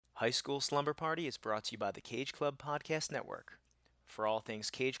High School Slumber Party is brought to you by the Cage Club Podcast Network. For all things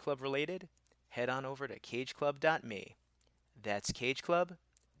Cage Club related, head on over to cageclub.me. That's cageclub.me.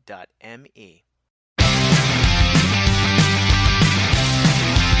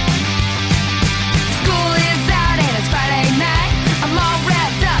 School is out and it's Friday night. I'm all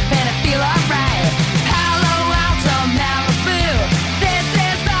wrapped up and I feel alright. Palo Alto, Malibu. This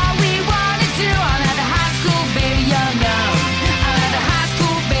is all we wanna do. I'm at the high school, baby, young, young. I'm at the high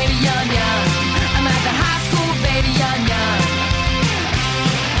school, baby, young, young. I'm at the high school, baby, young, young.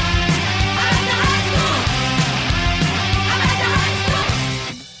 I'm at the high school. I'm at the high school. I'm at the high school.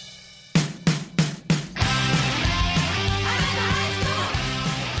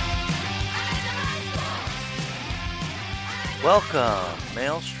 Welcome,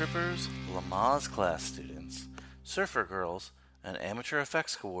 male strippers, Lamaze class students, surfer girls, and amateur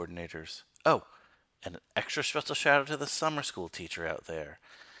effects coordinators. Oh, and an extra special shout out to the summer school teacher out there.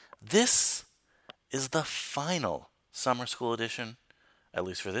 This is the final summer school edition, at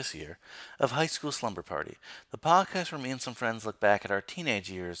least for this year, of High School Slumber Party, the podcast where me and some friends look back at our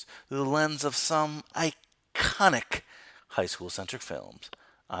teenage years through the lens of some iconic high school-centric films.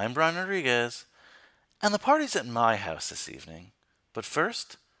 I'm Brian Rodriguez, and the party's at my house this evening. But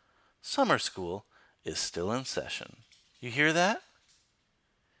first, summer school is still in session. You hear that?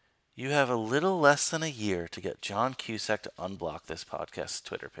 You have a little less than a year to get John Cusack to unblock this podcast's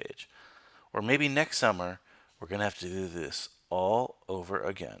Twitter page. Or maybe next summer, we're going to have to do this all over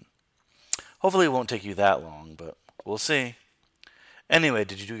again. Hopefully it won't take you that long, but we'll see. Anyway,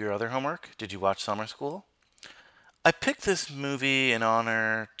 did you do your other homework? Did you watch Summer School? I picked this movie in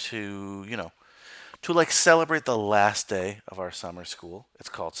honor to, to celebrate the last day of our summer school. It's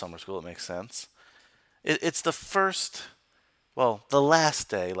called summer school, it makes sense. It's the the last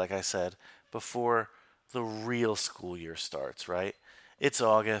day, like I said, before the real school year starts, right? It's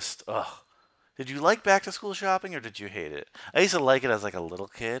August. Ugh. Did you like back to school shopping or did you hate it? I used to like it as a little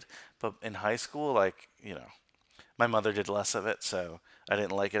kid, but in high school, my mother did less of it, so I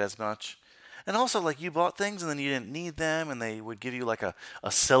didn't like it as much. And also, you bought things and then you didn't need them, and they would give you, a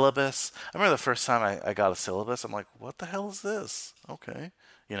syllabus. I remember the first time I got a syllabus, I'm like, what the hell is this? Okay.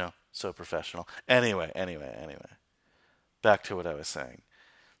 So professional. Anyway. Back to what I was saying.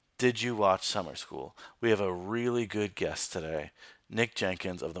 Did you watch Summer School? We have a really good guest today, Nick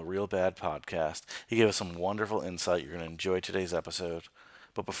Jenkins of the Real Bad Podcast. He gave us some wonderful insight. You're going to enjoy today's episode.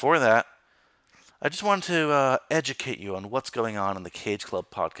 But before that, I just wanted to educate you on what's going on in the Cage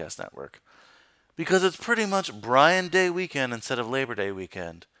Club Podcast Network. Because it's pretty much Brian Day weekend instead of Labor Day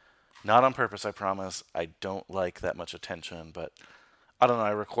weekend. Not on purpose, I promise. I don't like that much attention, but I don't know.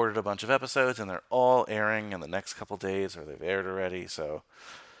 I recorded a bunch of episodes, and they're all airing in the next couple days, or they've aired already, so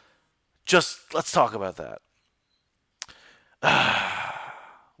just let's talk about that.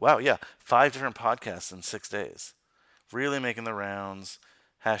 Wow, yeah. 5 different podcasts in 6 days. Really making the rounds.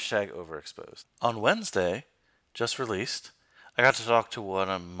 Hashtag overexposed. On Wednesday, just released, I got to talk to one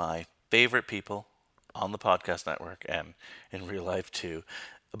of my favorite people on the podcast network and in real life too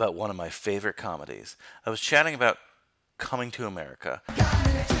about one of my favorite comedies. I was chatting about Coming to America.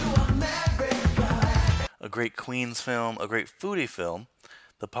 A great Queens film, a great foodie film.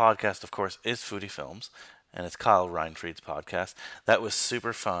 The podcast, of course, is Foodie Films, and it's Kyle Reinfried's podcast. That was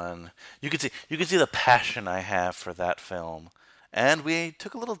super fun. You could see the passion I have for that film. And we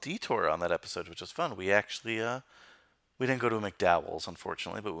took a little detour on that episode, which was fun. We actually we didn't go to McDowell's,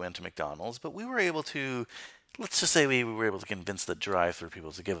 unfortunately, but we went to McDonald's. But we were able to, let's just say we were able to convince the drive-thru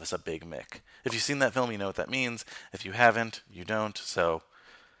people to give us a Big Mick. If you've seen that film, you know what that means. If you haven't, you don't. So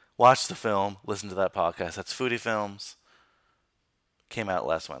watch the film, listen to that podcast. That's Foodie Films. Came out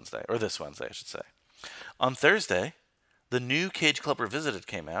last Wednesday, or this Wednesday, I should say. On Thursday, the new Cage Club Revisited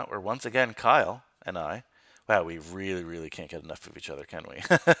came out, where once again, Kyle and I, wow, we really, really can't get enough of each other, can we?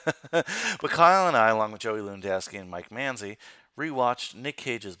 But Kyle and I, along with Joey Lewandowski and Mike Manzi, rewatched Nick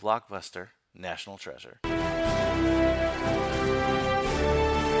Cage's blockbuster, National Treasure.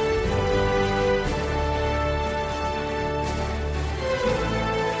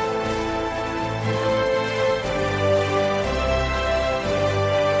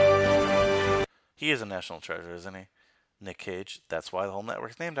 He is a national treasure, isn't he? Nick Cage. That's why the whole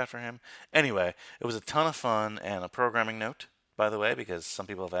network's named after him. Anyway, it was a ton of fun, and a programming note, by the way, because some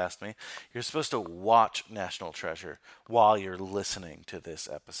people have asked me. You're supposed to watch National Treasure while you're listening to this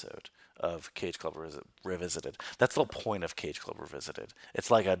episode of Cage Club Revisited. That's the whole point of Cage Club Revisited.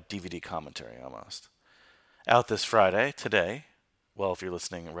 It's like a DVD commentary almost. Out this Friday, today, well, if you're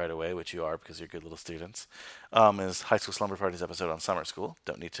listening right away, which you are because you're good little students, is High School Slumber Party's episode on summer school.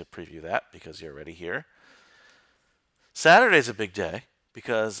 Don't need to preview that because you're already here. Saturday's a big day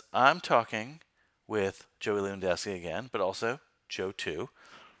because I'm talking with Joey Lewandowski again, but also Joe too.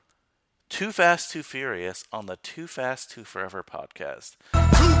 Too Fast, Too Furious on the Too Fast, Too Forever podcast. Too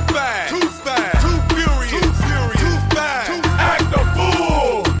fast, too furious, too fast, act a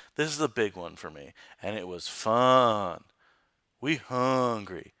fool. This is a big one for me, and it was fun. We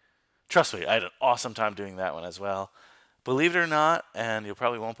hungry. Trust me, I had an awesome time doing that one as well. Believe it or not, and you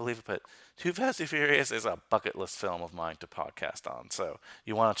probably won't believe it, but Too Fast, Too Furious is a bucket list film of mine to podcast on, so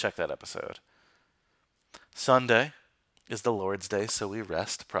you want to check that episode. Sunday is the Lord's Day, so we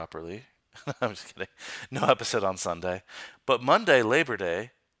rest properly. I'm just kidding. No episode on Sunday. But Monday, Labor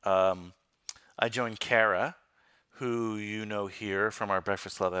Day, I joined Kara, who you know here from our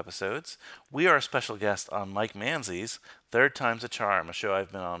Breakfast Club episodes. We are a special guest on Mike Manzi's Third Time's a Charm, a show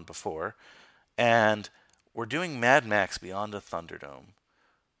I've been on before. And we're doing Mad Max Beyond the Thunderdome,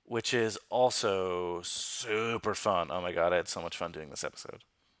 which is also super fun. Oh my god, I had so much fun doing this episode.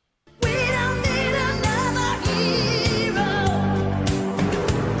 We don't need another hero.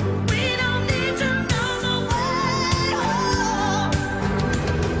 We don't need to know the way home.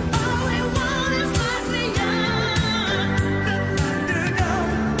 All we want is what we are.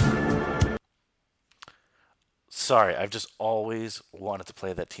 Sorry, I've just always wanted to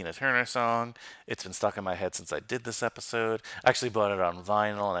play that Tina Turner song. It's been stuck in my head since I did this episode. I actually bought it on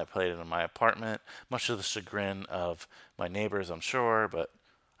vinyl and I played it in my apartment, much to the chagrin of my neighbors, I'm sure, but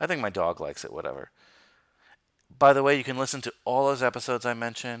I think my dog likes it, whatever. By the way, you can listen to all those episodes I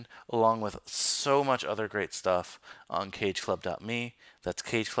mentioned, along with so much other great stuff on cageclub.me. That's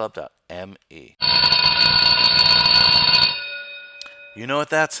cageclub.me. You know what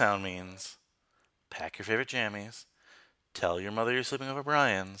that sound means. Pack your favorite jammies. Tell your mother you're sleeping over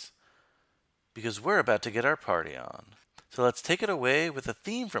Brian's. Because we're about to get our party on. So let's take it away with a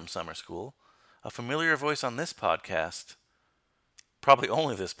theme from summer school. A familiar voice on this podcast. Probably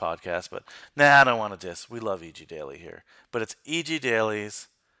only this podcast, but I don't want to diss. We love E.G. Daily here. But it's E.G. Daily's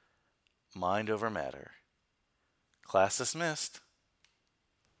Mind Over Matter. Class dismissed.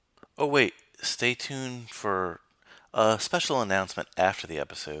 Oh wait, stay tuned for a special announcement after the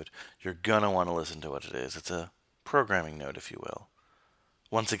episode. You're gonna want to listen to what it is. It's a programming note, if you will.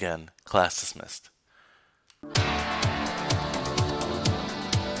 Once again, class dismissed.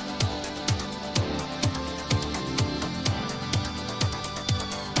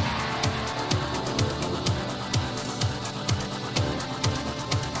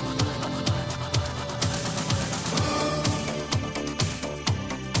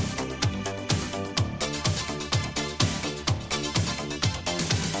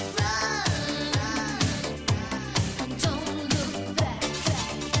 Don't look back.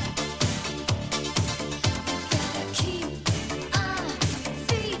 Keep our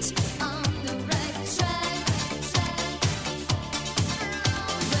feet on the right track.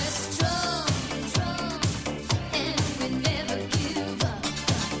 We're strong, and we never give up.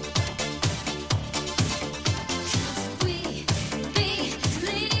 'Cause we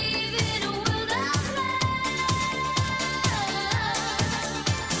believe in a world of love.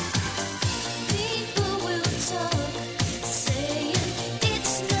 People will talk, saying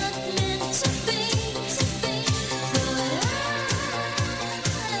it's not meant to be. But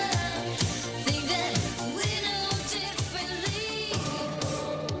I think that we know differently.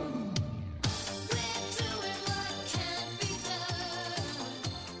 We're doing what can't be done.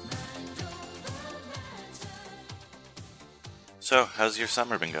 Mind over matter. So, how's your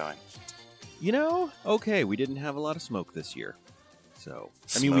summer been going? Okay, we didn't have a lot of smoke this year. So, we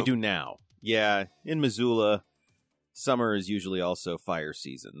Smoke? do now. Yeah, in Missoula, summer is usually also fire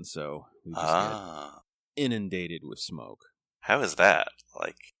season, so we just get inundated with smoke. How is that?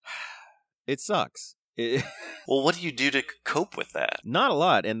 It sucks. Well, what do you do to cope with that? Not a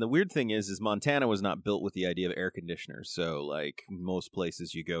lot, and the weird thing is Montana was not built with the idea of air conditioners, so, most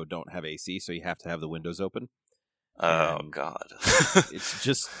places you go don't have AC, so you have to have the windows open. Oh, And God.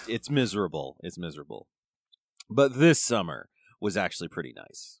 it's miserable. It's miserable. But this summer was actually pretty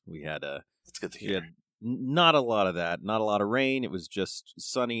nice. We had That's good to we hear. had not a lot of that, not a lot of rain. It was just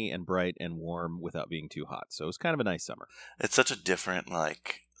sunny and bright and warm without being too hot. So it was kind of a nice summer. It's such a different,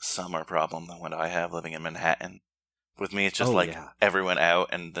 summer problem than what I have living in Manhattan. With me, it's just, Yeah. everyone out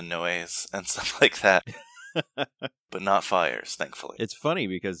and the noise and stuff like that. But not fires, thankfully. It's funny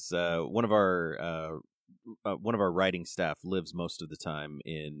because one of our writing staff lives most of the time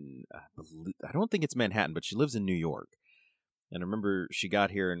in I don't think it's Manhattan, but she lives in New York. And I remember she got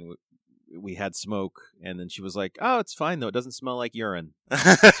here and we had smoke, and then she was like, "Oh, it's fine though. It doesn't smell like urine."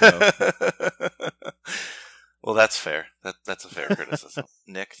 Well, that's fair. That's a fair criticism.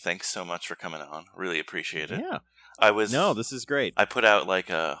 Nick, thanks so much for coming on. Really appreciate it. Yeah. No, this is great. I put out like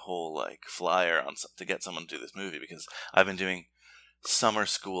a whole like flyer to get someone to do this movie because I've been doing summer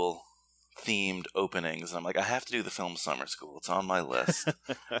school themed openings. And I'm like, I have to do the film Summer School. It's on my list.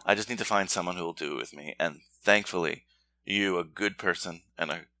 I just need to find someone who will do it with me. And thankfully, you, a good person and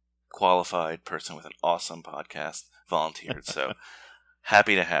a qualified person with an awesome podcast, volunteered. So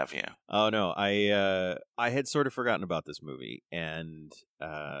happy to have you. Oh no, I had sort of forgotten about this movie, and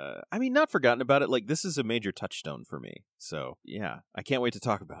I mean, not forgotten about it. Like, this is a major touchstone for me. So yeah, I can't wait to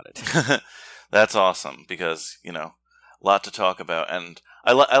talk about it. That's awesome because a lot to talk about, and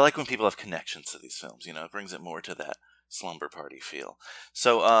I like when people have connections to these films. It brings it more to that slumber party feel.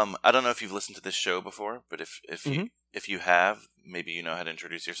 So I don't know if you've listened to this show before, but if you have, maybe you know how to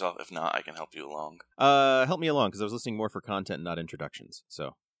introduce yourself. If not, I can help you along. Help me along, because I was listening more for content, not introductions.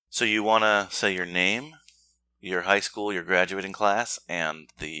 So you want to say your name, your high school, your graduating class, and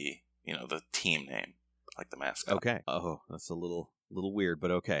the team name, like the mascot. Okay. Oh, that's a little weird,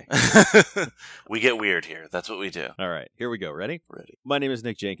 but okay. We get weird here. That's what we do. All right, here we go. Ready? Ready. My name is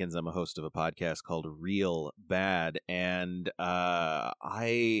Nick Jenkins. I'm a host of a podcast called Real Bad, and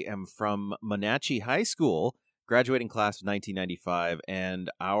I am from Monachi High School, graduating class of 1995,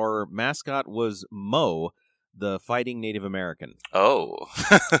 and our mascot was Mo, the fighting Native American. Oh.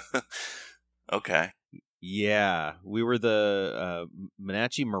 Okay. Yeah, we were the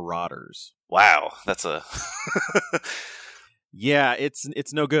Monachi Marauders. Wow, that's a... Yeah,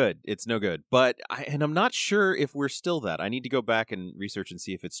 it's no good. It's no good. But I'm not sure if we're still that. I need to go back and research and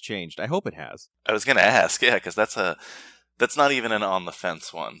see if it's changed. I hope it has. I was going to ask, yeah, because that's not even an on the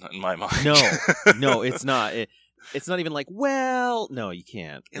fence one in my mind. No, it's not. It's not even like, well, no, you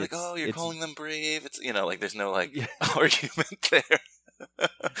can't. You're like, oh, you're calling them brave. It's like there's no like argument there.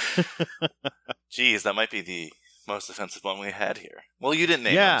 Jeez, that might be the most offensive one we had here. Well, you didn't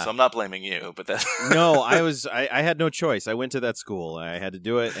name him, so I'm not blaming you. But that no, I had no choice. I went to that school. I had to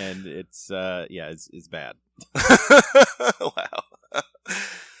do it, and it's bad. Wow.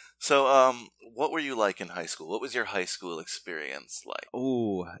 So, what were you like in high school? What was your high school experience like?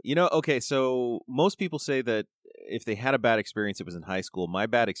 Oh, okay. So most people say that if they had a bad experience, it was in high school. My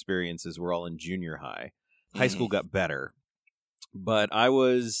bad experiences were all in junior high. High school got better, but I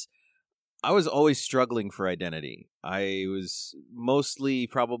was always struggling for identity. I was mostly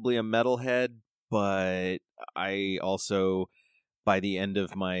probably a metalhead, but I also, by the end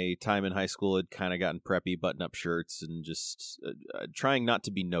of my time in high school, had kind of gotten preppy button-up shirts and just trying not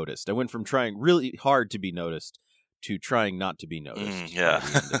to be noticed. I went from trying really hard to be noticed to trying not to be noticed. Yeah. By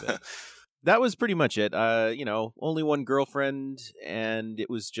the end of it. That was pretty much it. Only one girlfriend, and it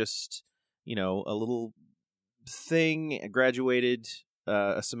was just, a little thing. I graduated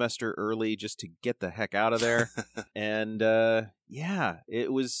a semester early just to get the heck out of there. And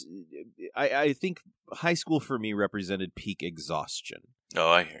it was, I think high school for me represented peak exhaustion. Oh,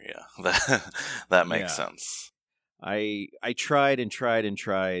 I hear you. That makes sense. I tried and tried and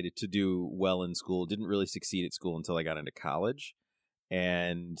tried to do well in school. Didn't really succeed at school until I got into college.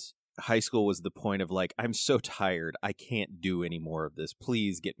 And high school was the point of like, I'm so tired. I can't do any more of this.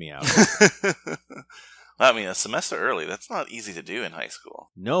 Please get me out. I mean, a semester early, that's not easy to do in high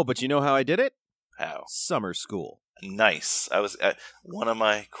school. No, but you know how I did it? How? Summer school. Nice. I was one of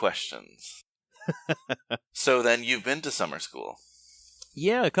my questions. So then you've been to summer school.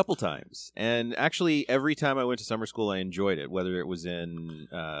 Yeah, a couple times. And actually, every time I went to summer school, I enjoyed it, whether it was in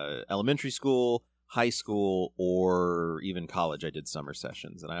elementary school, high school, or even college. I did summer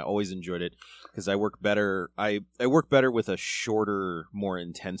sessions, and I always enjoyed it because I work better. I work better with a shorter, more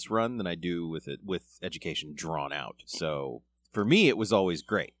intense run than I do with education drawn out. So for me, it was always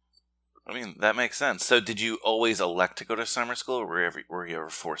great. I mean, that makes sense. So did you always elect to go to summer school, or were you ever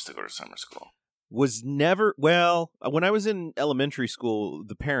forced to go to summer school? Was never, well, when I was in elementary school,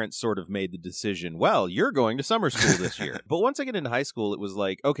 the parents sort of made the decision, well, you're going to summer school this year. But once I get into high school, it was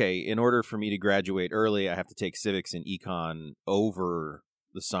like, okay, in order for me to graduate early, I have to take civics and econ over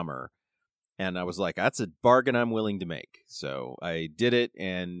the summer. And I was like, that's a bargain I'm willing to make. So I did it,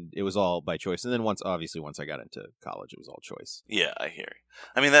 and it was all by choice. And then once I got into college, it was all choice. Yeah, I hear you.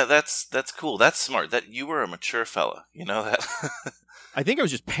 I mean, that's cool. That's smart. That you were a mature fella. You know that? I think I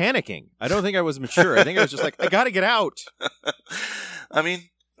was just panicking. I don't think I was mature. I think I was just like, I got to get out. I mean,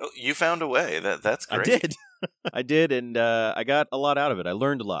 you found a way. That's great. I did. I did, and I got a lot out of it. I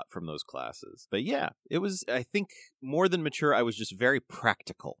learned a lot from those classes. But yeah, it was, I think, more than mature, I was just very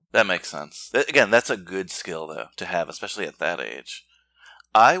practical. That makes sense. Again, that's a good skill, though, to have, especially at that age.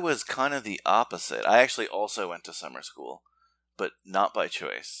 I was kind of the opposite. I actually also went to summer school, but not by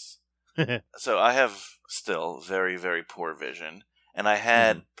choice. So I have still very, very poor vision, and I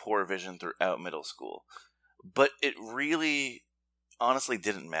had poor vision throughout middle school. But it really, honestly,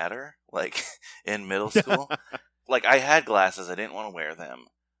 didn't matter. Like, in middle school. Like, I had glasses. I didn't want to wear them.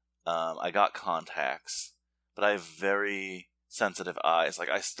 I got contacts. But I have very sensitive eyes. Like,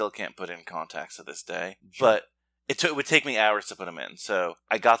 I still can't put in contacts to this day. But it would take me hours to put them in. So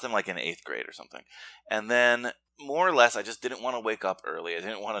I got them, like, in 8th grade or something. And then, more or less, I just didn't want to wake up early. I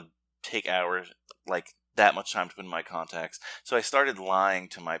didn't want to take hours, like, that much time to put in my contacts. So I started lying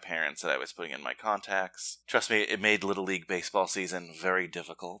to my parents that I was putting in my contacts. Trust me, it made Little League baseball season very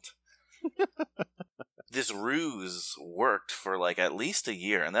difficult. This ruse worked for like at least a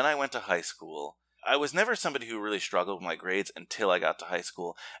year, and then I went to high school. I was never somebody who really struggled with my grades until I got to high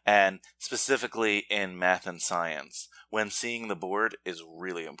school, and specifically in math and science, when seeing the board is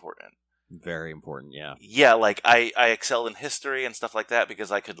really important. Very important, yeah. Yeah, like, I excelled in history and stuff like that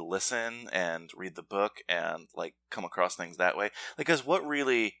because I could listen and read the book and, like, come across things that way. Because what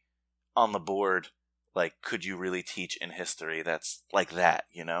really, on the board, like, could you really teach in history that's like that,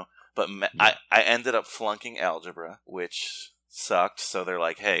 you know? But I ended up flunking algebra, which sucked, so they're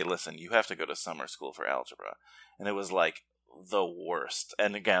like, hey, listen, you have to go to summer school for algebra. And it was, like, the worst.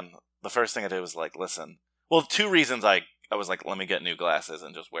 And again, the first thing I did was, like, listen. Well, 2 reasons I was like, let me get new glasses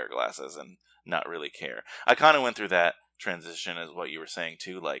and just wear glasses and not really care. I kind of went through that transition as what you were saying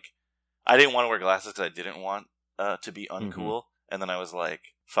too. Like, I didn't want to wear glasses because I didn't want to be uncool. Mm-hmm. And then I was like,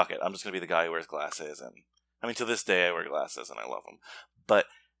 fuck it. I'm just going to be the guy who wears glasses. And I mean, to this day, I wear glasses and I love them. But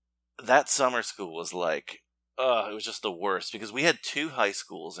that summer school was like, it was just the worst because we had 2 high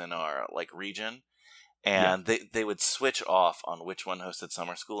schools in our like region. And they would switch off on which one hosted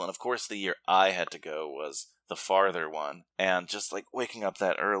summer school. And of course, the year I had to go was the farther one. And just like waking up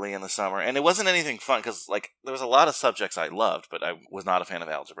that early in the summer. And it wasn't anything fun because like there was a lot of subjects I loved, but I was not a fan of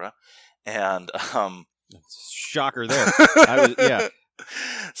algebra. And shocker there. Yeah.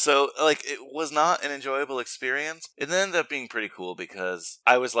 So, like, it was not an enjoyable experience. It ended up being pretty cool because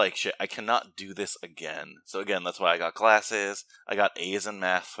I was like, shit, I cannot do this again. So, again, that's why I got glasses. I got A's in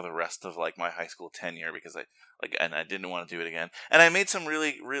math for the rest of, like, my high school tenure because I didn't want to do it again. And I made some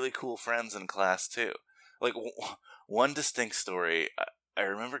really, really cool friends in class, too. Like, one distinct story, I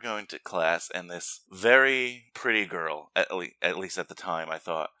remember going to class and this very pretty girl, at least at the time, I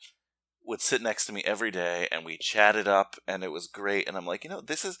thought, would sit next to me every day and we chatted up and it was great. And I'm like,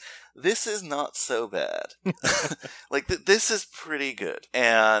 this is not so bad. Like this is pretty good.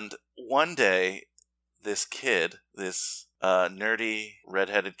 And one day this kid, this nerdy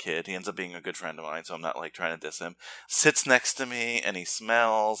redheaded kid, he ends up being a good friend of mine. So I'm not like trying to diss him, sits next to me and he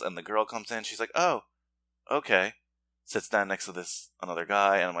smells and the girl comes in. She's like, oh, okay. Sits down next to this another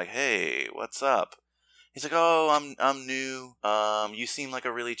guy. And I'm like, hey, what's up? He's like, oh, I'm new. You seem like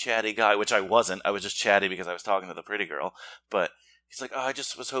a really chatty guy, which I wasn't. I was just chatty because I was talking to the pretty girl. But he's like, oh, I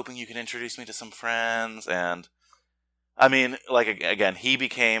just was hoping you could introduce me to some friends. And I mean, like, again, he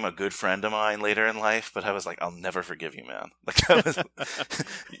became a good friend of mine later in life, but I was like, I'll never forgive you, man. Like,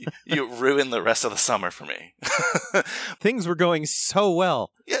 you ruined the rest of the summer for me. Things were going so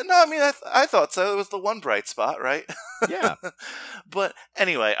well. Yeah, no, I mean, I thought so. It was the one bright spot, right? Yeah. But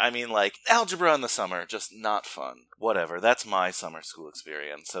anyway, I mean, like, algebra in the summer, just not fun. Whatever, that's my summer school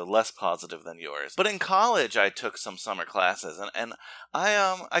experience, so less positive than yours. But in college, I took some summer classes, and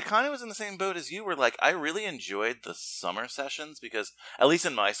I kind of was in the same boat as you were. Like, I really enjoyed the summer sessions because, at least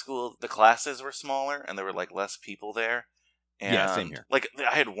in my school, the classes were smaller, and there were, like, less people there. And, yeah, same here. Like,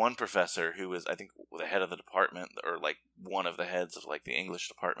 I had one professor who was, I think, the head of the department, or, like, one of the heads of, like, the English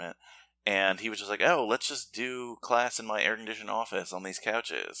department. And he was just like, oh, let's just do class in my air-conditioned office on these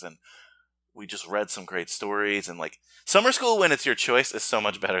couches. And we just read some great stories. And, like, summer school when it's your choice is so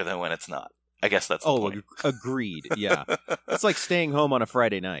much better than when it's not. I guess that's the point. Agreed, yeah. It's like staying home on a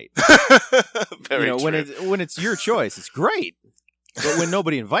Friday night. Very true. When it's your choice, it's great. But when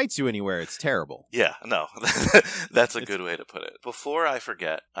nobody invites you anywhere, it's terrible. Yeah, no. That's a good way to put it. Before I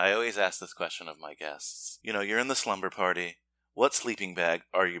forget, I always ask this question of my guests. You're in the slumber party. What sleeping bag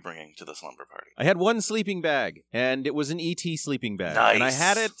are you bringing to the slumber party? I had one sleeping bag, and it was an E.T. sleeping bag. Nice. And I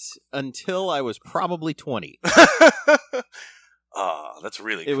had it until I was probably 20. That's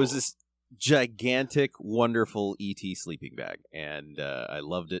really cool. It was this gigantic, wonderful E.T. sleeping bag, and I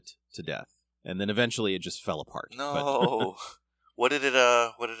loved it to death. And then eventually it just fell apart. No. What did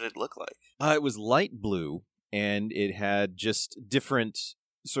it look like? It was light blue, and it had just different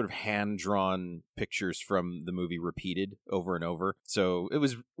sort of hand-drawn pictures from the movie repeated over and over. So it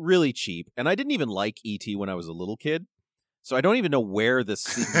was really cheap. And I didn't even like E.T. when I was a little kid. So I don't even know where this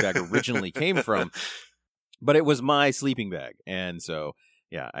sleeping bag originally came from. But it was my sleeping bag. And so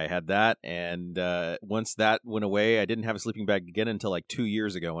Yeah, I had that, and once that went away, I didn't have a sleeping bag again until like 2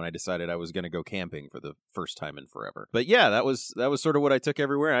 years ago when I decided I was going to go camping for the first time in forever. But yeah, that was sort of what I took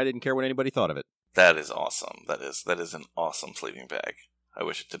everywhere. I didn't care what anybody thought of it. That is awesome. That is an awesome sleeping bag. I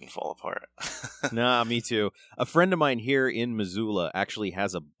wish it didn't fall apart. Nah, me too. A friend of mine here in Missoula actually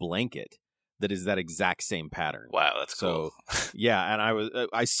has a blanket that is that exact same pattern. Wow, that's cool. So, yeah, and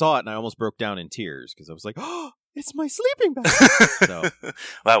I saw it and I almost broke down in tears because I was like, oh, it's my sleeping bag. So,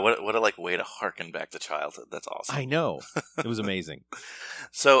 wow, what a like way to harken back to childhood. That's awesome. I know. It was amazing.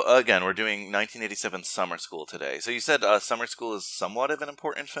 So again, we're doing 1987 Summer School today. So you said Summer School is somewhat of an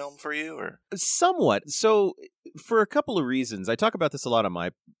important film for you, or somewhat. So for a couple of reasons, I talk about this a lot on my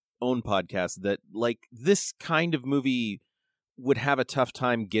own podcast. That like this kind of movie would have a tough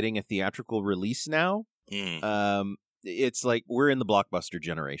time getting a theatrical release now. It's like we're in the blockbuster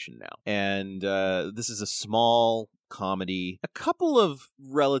generation now. And this is a small comedy. A couple of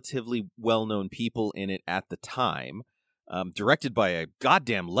relatively well-known people in it at the time. Directed by a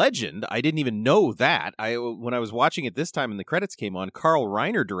goddamn legend. I didn't even know that. When I was watching it this time and the credits came on, Carl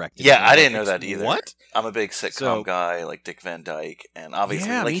Reiner directed it. Yeah, I didn't know that either. What? I'm a big sitcom guy, like Dick Van Dyke, and obviously,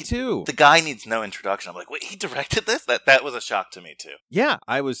 yeah, like, me too. The guy needs no introduction. I'm like, wait, he directed this? That was a shock to me too. Yeah,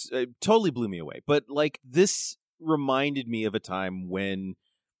 I was totally blew me away. But like this reminded me of a time when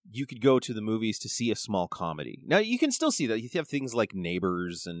you could go to the movies to see a small comedy. Now you can still see that. You have things like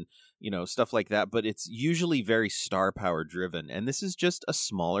Neighbors and stuff like that, but it's usually very star power driven. And this is just a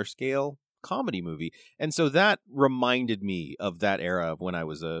smaller scale comedy movie. And so that reminded me of that era of when I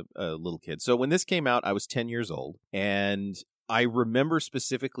was a little kid. So when this came out, I was 10 years old, and I remember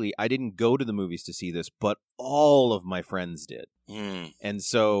specifically, I didn't go to the movies to see this, but all of my friends did. And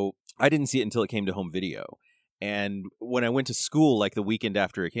so I didn't see it until it came to home video. And when I went to school, like the weekend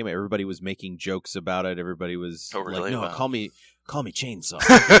after it came out, everybody was making jokes about it. Everybody was like, no, call me Chainsaw.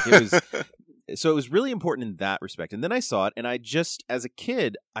 So it was really important in that respect. And then I saw it, and I just, as a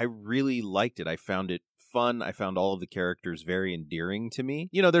kid, I really liked it. I found it fun. I found all of the characters very endearing to me.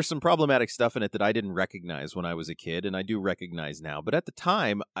 There's some problematic stuff in it that I didn't recognize when I was a kid, and I do recognize now. But at the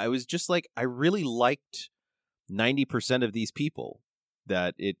time, I was just like, I really liked 90% of these people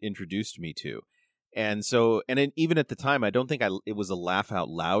that it introduced me to. And so, even at the time, I don't think it was a laugh out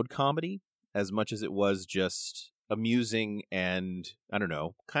loud comedy as much as it was just amusing and, I don't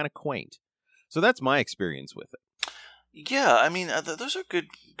know, kind of quaint. So that's my experience with it. Yeah, I mean, those are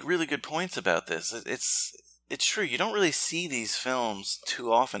really good points about this. It's true. You don't really see these films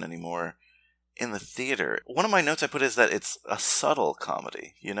too often anymore in the theater. One of my notes I put is that it's a subtle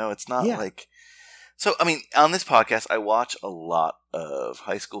comedy. It's not like... So, I mean, on this podcast, I watch a lot of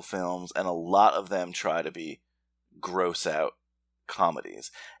high school films, and a lot of them try to be gross out comedies.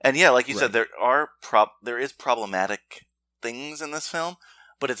 And yeah, like you said, there is problematic things in this film,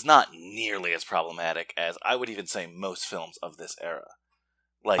 but it's not nearly as problematic as I would even say most films of this era.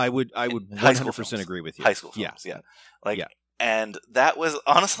 Like I would 100% agree with you. High school films, yeah. And that was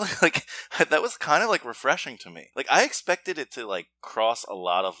honestly that was kind of like refreshing to me. Like I expected it to like cross a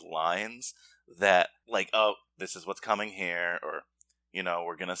lot of lines that like, oh, this is what's coming here, or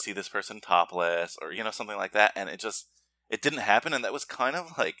we're gonna see this person topless, or something like that, and it didn't happen, and that was kind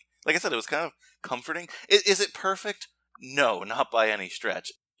of like I said, it was kind of comforting. Is it perfect? No, not by any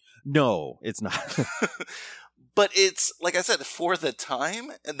stretch. No, it's not. But it's, like I said, for the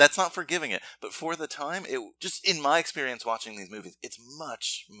time, and that's not forgiving it, but for the time, it just, in my experience watching these movies, it's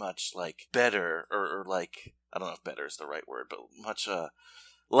much, much, like, better, or like, I don't know if better is the right word, but much,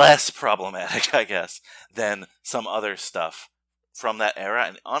 less problematic, I guess, than some other stuff from that era,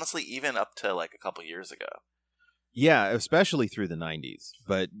 and honestly, even up to, like, a couple years ago. Yeah, especially through the 90s.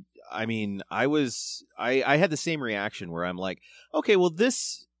 But, I mean, I had the same reaction where I'm like, okay, well,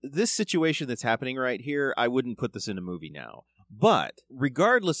 this situation that's happening right here, I wouldn't put this in a movie now. But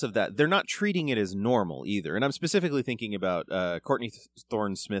regardless of that, they're not treating it as normal either. And I'm specifically thinking about Courtney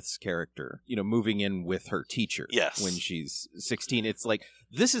Thorne-Smith's character, moving in with her teacher when she's 16. It's like,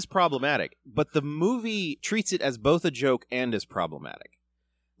 this is problematic. But the movie treats it as both a joke and as problematic.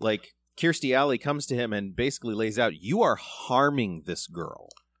 Like, Kirstie Alley comes to him and basically lays out, you are harming this girl.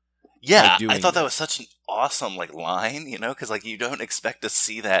 Yeah, I thought that was such an awesome, like, line, because, like, you don't expect to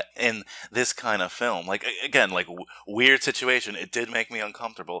see that in this kind of film. Like, again, like, weird situation. It did make me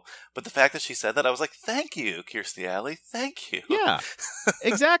uncomfortable. But the fact that she said that, I was like, thank you, Kirstie Alley. Thank you. Yeah,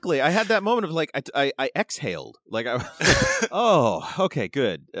 exactly. I had that moment of, like, I exhaled. Like, oh, okay,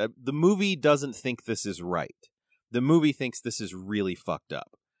 good. The movie doesn't think this is right. The movie thinks this is really fucked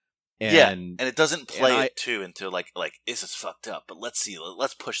up. And it doesn't play it too into like, is this fucked up? But let's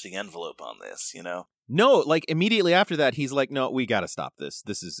push the envelope on this, No, like immediately after that, he's like, no, we got to stop this.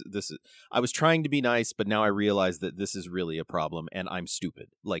 This is, I was trying to be nice, but now I realize that this is really a problem and I'm stupid.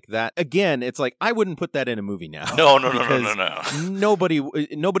 Like that. Again, it's like, I wouldn't put that in a movie now. No.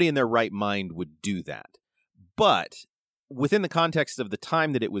 Nobody in their right mind would do that. But within the context of the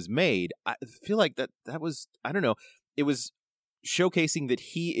time that it was made, I feel like that was, I don't know, it was showcasing that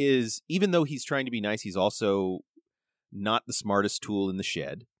he is, even though he's trying to be nice, he's also not the smartest tool in the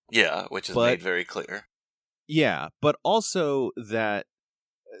shed. Yeah, which is made very clear. Yeah, but also that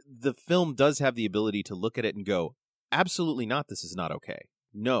the film does have the ability to look at it and go, absolutely not, this is not okay.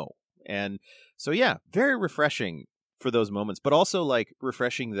 No. And so, yeah, very refreshing for those moments, but also like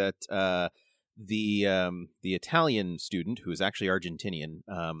refreshing that the Italian student, who is actually Argentinian.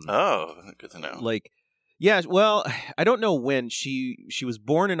 Good to know. Like, yeah, well, I don't know when she was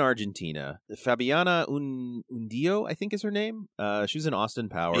born in Argentina. Fabiana Undio, I think is her name. She was in Austin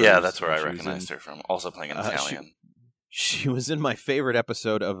Powers. Yeah, that's where I recognized her from. Also playing an Italian. She was in my favorite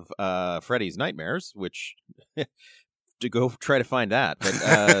episode of Freddy's Nightmares, which to go try to find that.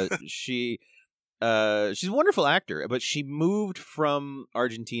 But she's a wonderful actor. But she moved from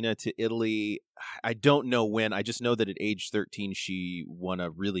Argentina to Italy. I don't know when. I just know that at age 13 she won a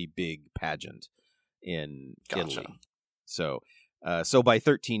really big pageant in Italy. So by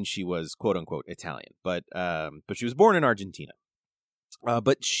 13 she was quote unquote Italian, but she was born in Argentina.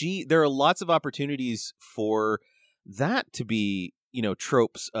 But there are lots of opportunities for that to be,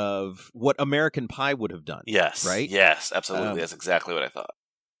 tropes of what American Pie would have done. Yes. Right? Yes, absolutely. That's exactly what I thought.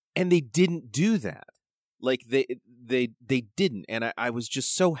 And they didn't do that. Like they didn't, and I was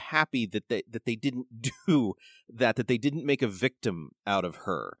just so happy that they didn't do that they didn't make a victim out of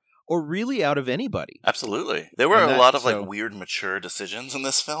her. Or really out of anybody. Absolutely. There were a lot of like weird, mature decisions in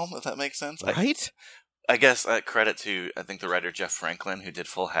this film, if that makes sense. Right? I guess credit to, I think, the writer Jeff Franklin, who did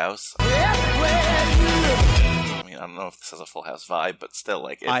Full House. I mean, I don't know if this has a Full House vibe, but still,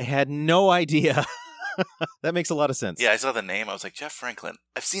 like... I had no idea. That makes a lot of sense. Yeah, I saw the name. I was like, Jeff Franklin.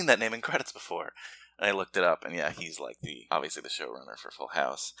 I've seen that name in credits before. And I looked it up, and yeah, he's like obviously the showrunner for Full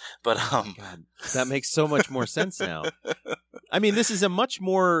House. But God, that makes so much more sense now. I mean, this is a much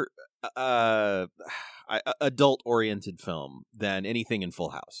more adult-oriented film than anything in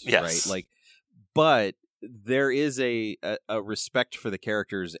Full House, yes. Right? Like, but there is a respect for the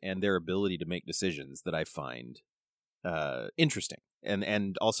characters and their ability to make decisions that I find interesting,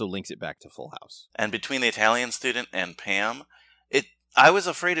 and also links it back to Full House. And between the Italian student and Pam, I was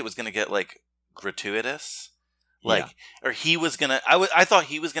afraid it was going to get like gratuitous, or he was gonna. I thought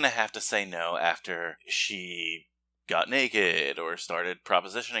he was gonna have to say no after she got naked or started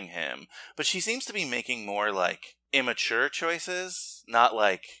propositioning him, but she seems to be making more like immature choices, not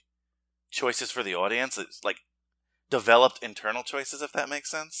like choices for the audience. It's like developed internal choices, if that makes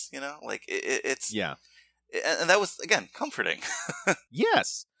sense. Like it's and that was again comforting.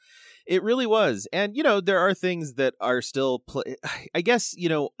 Yes. It really was. And, there are things that are still, I guess,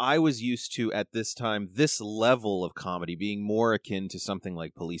 I was used to at this time, this level of comedy being more akin to something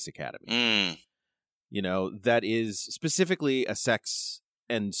like Police Academy. That is specifically a sex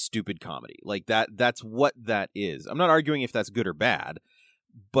and stupid comedy. Like that's what that is. I'm not arguing if that's good or bad,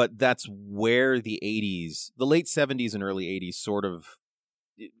 but that's where the late 70s and early 80s sort of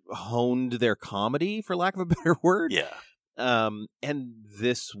honed their comedy, for lack of a better word. Yeah. And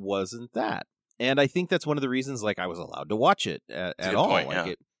this wasn't that. And I think that's one of the reasons, like, I was allowed to watch it at all. Point, like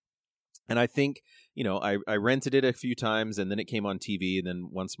it, and I think, I rented it a few times, and then it came on TV. And then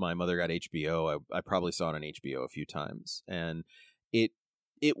once my mother got HBO, I probably saw it on HBO a few times. And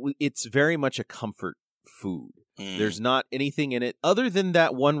it's very much a comfort food. There's not anything in it other than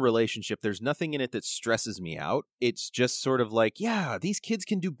that one relationship. There's nothing in it that stresses me out. It's just sort of like, yeah, these kids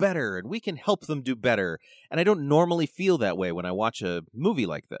can do better and we can help them do better. And I don't normally feel that way when I watch a movie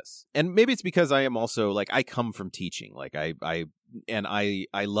like this. And maybe it's because I am also like, I come from teaching. Like I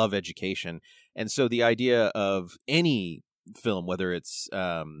love education. And so the idea of any film, whether it's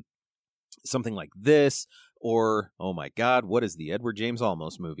something like this or, oh my God, what is the Edward James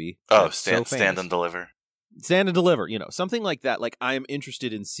Olmos movie? Oh, Stand and Deliver. Stand and Deliver, something like that. Like, I am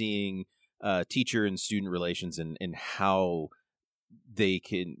interested in seeing teacher and student relations and how they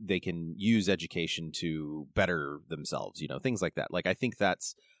can use education to better themselves, things like that. Like, I think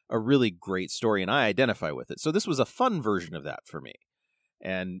that's a really great story, and I identify with it. So this was a fun version of that for me,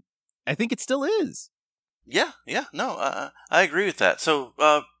 and I think it still is. Yeah, no, I agree with that. So,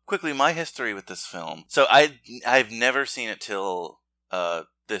 quickly, my history with this film. So I've never seen it till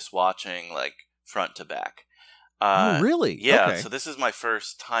this watching, like, front to back. Oh, really? Yeah, Okay. so this is my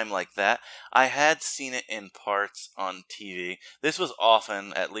first time like that. I had seen it in parts on TV. This was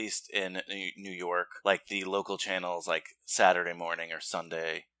often, at least in New York, like the local channels like Saturday morning or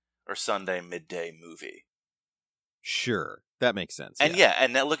Sunday midday movie. Sure. That makes sense. And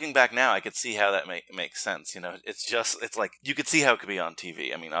and now looking back now, I could see how that makes sense. You know, it's like you could see how it could be on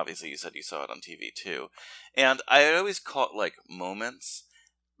TV. I mean, obviously you said you saw it on TV too. And I always caught like moments.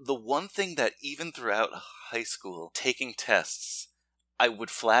 The one thing that even throughout high school, taking tests, I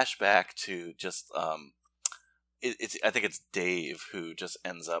would flash back to just I think it's Dave who just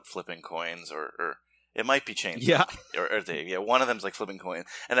ends up flipping coins, or it might be Chainsaw. Yeah. Or Dave. Yeah, one of them's like flipping coins.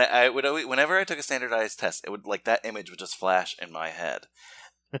 And I would always, whenever I took a standardized test, it would like that image would just flash in my head.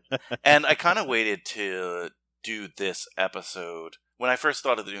 And I kind of waited to do this episode. When I first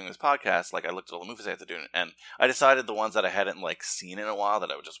started doing this podcast, like I looked at all the movies I had to do, and I decided the ones that I hadn't like seen in a while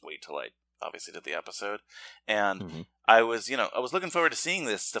that I would just wait till I obviously did the episode. And I was looking forward to seeing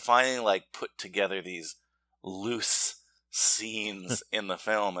this, to finally like put together these loose scenes in the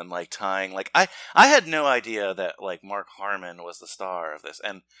film and like tying, like I had no idea that like Mark Harmon was the star of this.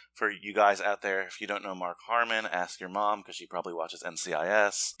 And for you guys out there, if you don't know Mark Harmon, ask your mom, because she probably watches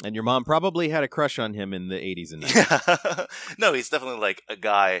NCIS. And your mom probably had a crush on him in the 80s and 90s. Yeah. No, he's definitely like a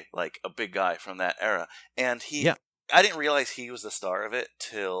guy, like a big guy from that era. And I didn't realize he was the star of it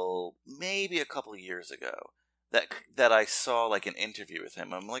till maybe a couple of years ago. That I saw like an interview with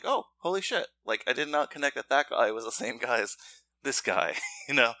him. I'm like, oh, holy shit. Like, I did not connect that guy was the same guy as this guy,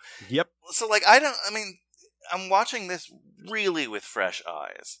 you know? Yep. So like, I'm watching this really with fresh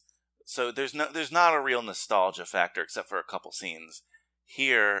eyes. So there's not a real nostalgia factor except for a couple scenes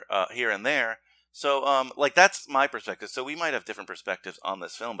here and there. So like that's my perspective. So we might have different perspectives on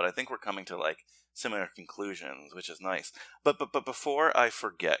this film, but I think we're coming to like similar conclusions, which is nice. But before I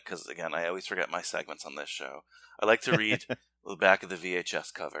forget, because again I always forget my segments on this show, I like to read the back of the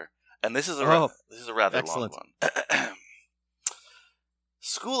VHS cover, and this is a rather excellent. long one.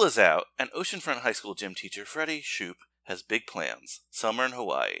 School is out, and Oceanfront High School gym teacher Freddie Shoup has big plans. Summer in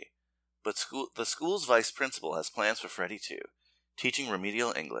Hawaii, but the school's vice principal has plans for Freddie too, teaching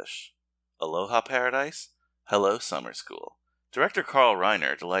remedial English. Aloha Paradise, Hello Summer School. Director Carl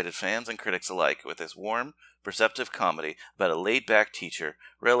Reiner delighted fans and critics alike with his warm, perceptive comedy about a laid-back teacher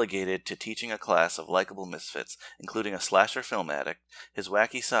relegated to teaching a class of likable misfits, including a slasher film addict, his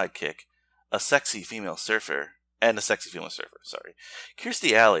wacky sidekick, a sexy female surfer.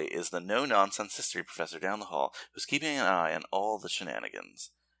 Kirstie Alley is the no-nonsense history professor down the hall who's keeping an eye on all the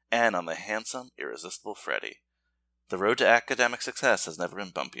shenanigans, and on the handsome, irresistible Freddie. The road to academic success has never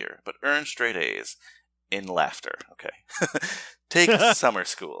been bumpier, but earn straight A's in laughter. Okay. Take Summer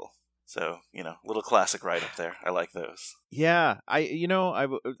School. So, little classic right up there. I like those. Yeah,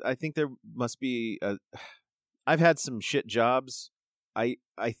 I think there must be I've had some shit jobs. I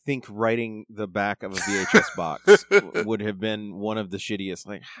think writing the back of a VHS box would have been one of the shittiest.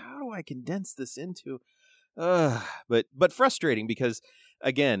 Like, how do I condense this into? But frustrating because,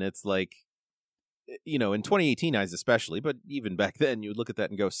 again, it's like, in 2018 eyes especially, but even back then, you would look at that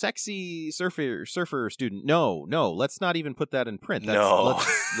and go, "Sexy surfer student." No, let's not even put that in print.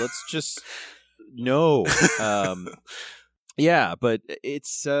 Let's just no. Yeah, but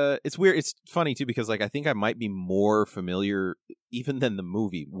it's weird. It's funny too because like I think I might be more familiar even than the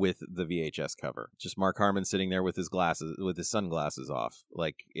movie with the VHS cover. Just Mark Harmon sitting there with his sunglasses off.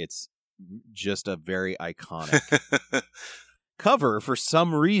 Like it's just a very iconic cover for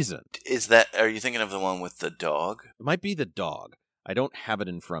some reason. Are you thinking of the one with the dog? It might be the dog. I don't have it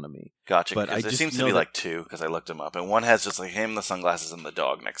in front of me. Gotcha. But there seems to be like two because I looked them up, and one has just like him, the sunglasses, and the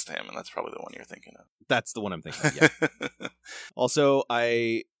dog next to him, and that's probably the one you're thinking of. That's the one I'm thinking of. Yeah. Also,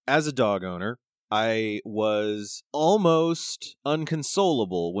 as a dog owner, I was almost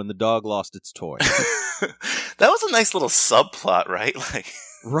unconsolable when the dog lost its toy. That was a nice little subplot, right? Like,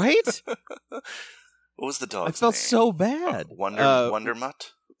 right? What was the dog's I felt name? so bad.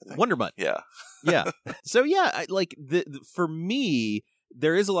 Wondermutt? Wondermutt. Yeah. Yeah. So yeah, for me,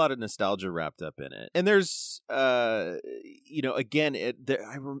 there is a lot of nostalgia wrapped up in it, and there's, again,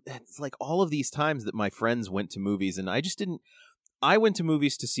 it's like all of these times that my friends went to movies, and I just didn't. I went to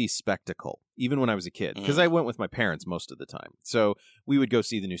movies to see spectacle, even when I was a kid, because I went with my parents most of the time. So we would go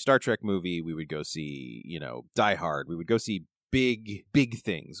see the new Star Trek movie. We would go see, Die Hard. We would go see big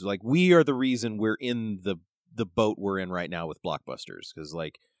things. Like, we are the reason we're in the boat we're in right now with blockbusters, because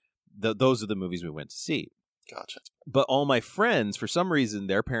like those are the movies we went to see. Gotcha. But all my friends, for some reason,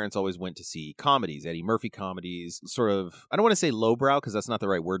 their parents always went to see comedies, Eddie Murphy comedies, sort of, I don't want to say lowbrow because that's not the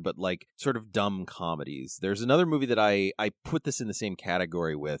right word, but like sort of dumb comedies. There's another movie that I put this in the same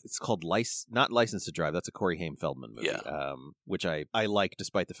category with. It's called not License to Drive. That's a Corey Haim Feldman movie, which I like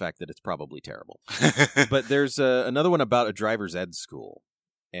despite the fact that it's probably terrible. But there's another one about a driver's ed school.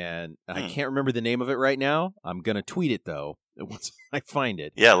 And I can't remember the name of it right now. I'm going to tweet it, though, once I find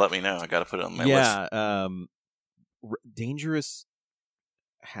it. Yeah, let me know. I got to put it on my list. Yeah, Dangerous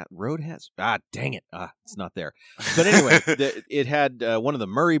Road has... dang it. It's not there. But anyway, it had one of the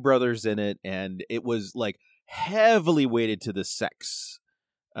Murray brothers in it, and it was, like, heavily weighted to the sex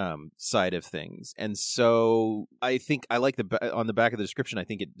side of things. And so I think I like on the back of the description, I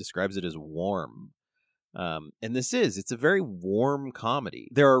think it describes it as warm. And it's a very warm comedy.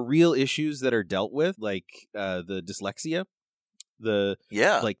 There are real issues that are dealt with, like the dyslexia.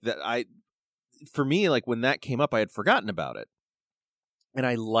 For me, like when that came up, I had forgotten about it. And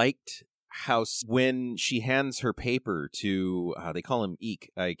I liked how when she hands her paper to, they call him Eek.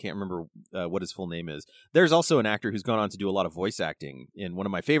 I can't remember what his full name is. There's also an actor who's gone on to do a lot of voice acting in one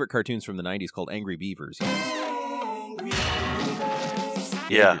of my favorite cartoons from the 90s called Angry Beavers.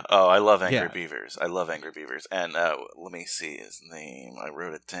 Yeah. Oh, I love Angry Beavers. I love Angry Beavers. And let me see his name. I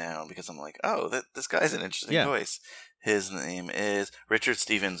wrote it down because I'm like, this guy's an interesting voice. His name is Richard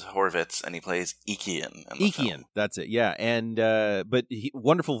Stevens Horvitz, and he plays Eekian. Eekian, that's it. Yeah, and but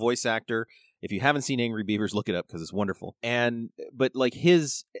wonderful voice actor. If you haven't seen Angry Beavers, look it up because it's wonderful. But like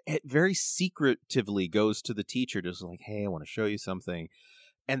it very secretively goes to the teacher, just like, hey, I want to show you something,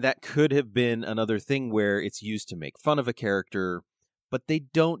 and that could have been another thing where it's used to make fun of a character, but they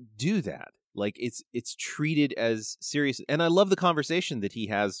don't do that. Like it's treated as serious, and I love the conversation that he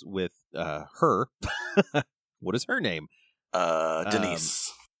has with her. What is her name?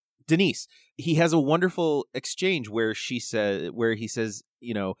 Denise. Denise. He has a wonderful exchange where he says,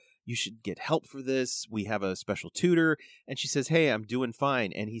 you should get help for this. We have a special tutor. And she says, hey, I'm doing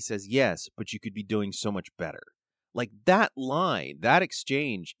fine. And he says, yes, but you could be doing so much better. Like that line, that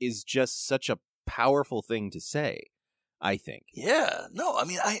exchange is just such a powerful thing to say, I think. Yeah. No, I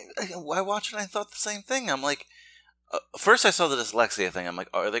mean, I watched it and I thought the same thing. I'm like, first I saw the dyslexia thing. I'm like,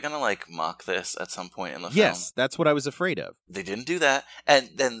 are they going to like mock this at some point in the film? Yes, that's what I was afraid of. They didn't do that. And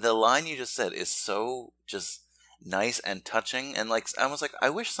then the line you just said is so just nice and touching. And like, I was like, I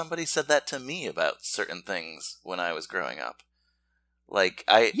wish somebody said that to me about certain things when I was growing up. Like,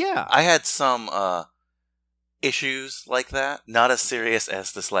 I had some issues like that. Not as serious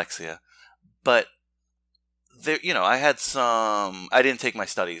as dyslexia. But there, I had some, I didn't take my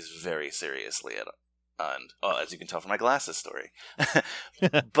studies very seriously at all. And as you can tell from my glasses story.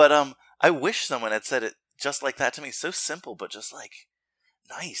 But I wish someone had said it just like that to me. So simple, but just like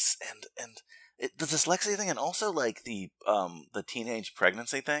nice. And the dyslexia thing, and also like the teenage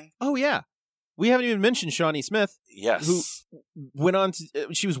pregnancy thing. Oh yeah, we haven't even mentioned Shawnee Smith. Yes, who went on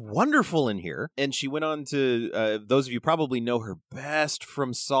to. She was wonderful in here, and she went on to. Those of you probably know her best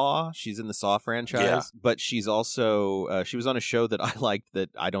from Saw. She's in the Saw franchise, but she's also she was on a show that I liked that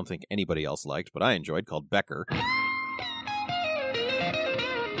I don't think anybody else liked, but I enjoyed, called Becker.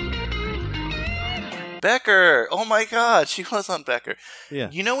 Becker! Oh my God, she was on Becker. Yeah.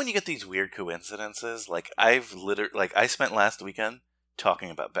 You know when you get these weird coincidences? Like I spent last weekend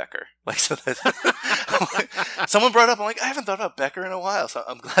talking about Becker. Like, so that someone brought up, I'm like, I haven't thought about Becker in a while, so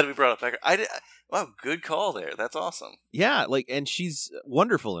I'm glad we brought up Becker. Wow, good call there. That's awesome. Yeah, like, and she's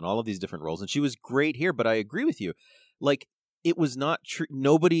wonderful in all of these different roles, and she was great here, but I agree with you. Like, it was not true.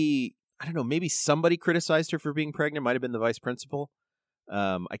 Nobody, I don't know, maybe somebody criticized her for being pregnant. Might have been the vice principal.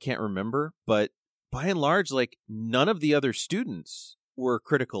 I can't remember, but by and large, like, none of the other students were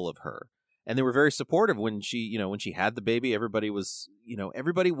critical of her. And they were very supportive when she had the baby. Everybody was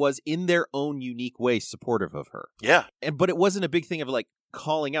in their own unique way supportive of her. Yeah. But it wasn't a big thing of like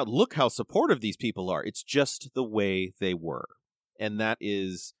calling out, look how supportive these people are. It's just the way they were. And that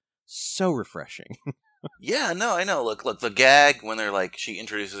is so refreshing. Yeah, no, I know. Look, the gag when they're like, she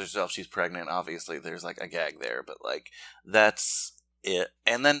introduces herself, she's pregnant. Obviously, there's like a gag there, but like that's it.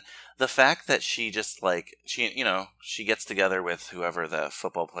 And then the fact that she just like she gets together with whoever the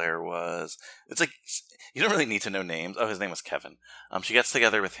football player was. It's like you don't really need to know names. Oh, his name was Kevin. She gets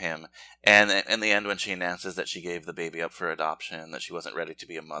together with him, and in the end, when she announces that she gave the baby up for adoption, that she wasn't ready to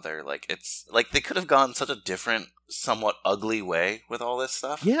be a mother, like it's like they could have gone such a different, somewhat ugly way with all this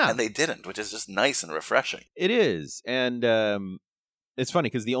stuff. Yeah, and they didn't, which is just nice and refreshing. It is, and It's funny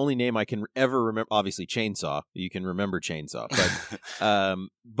because the only name I can ever remember, obviously Chainsaw. You can remember Chainsaw,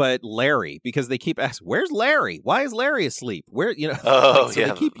 but Larry, because they keep asking, "Where's Larry? Why is Larry asleep? Where Oh, so yeah.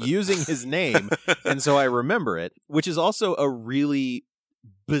 they keep using his name, and so I remember it, which is also a really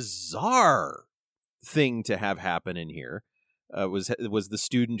bizarre thing to have happen in here. Was the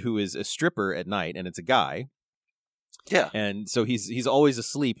student who is a stripper at night, and it's a guy. Yeah. And so he's always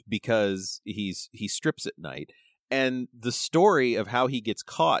asleep because he strips at night. And the story of how he gets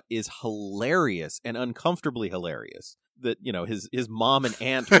caught is hilarious and uncomfortably hilarious. That, his mom and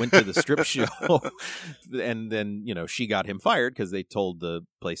aunt went to the strip show and then, she got him fired because they told the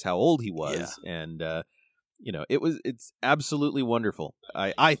place how old he was. Yeah. And, it's absolutely wonderful.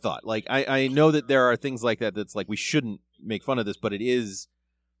 I thought, like, I know that there are things like that that's like, we shouldn't make fun of this, but it is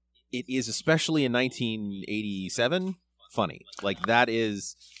especially in 1987 funny. Like, that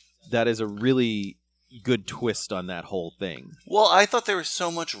is a really good twist on that whole thing. Well, I thought there was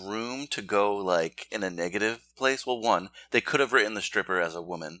so much room to go, like, in a negative place. Well, one, they could have written the stripper as a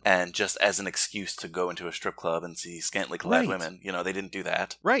woman and just as an excuse to go into a strip club and see scantily clad women. They didn't do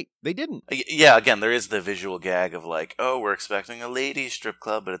that. Right, they didn't. Yeah, again, there is the visual gag of, like, oh, we're expecting a ladies strip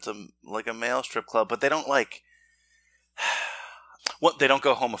club, but it's a male strip club. But they don't, like... they don't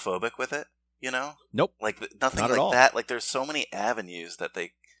go homophobic with it, Nope. Like, nothing Not like at all. that. Like, there's so many avenues that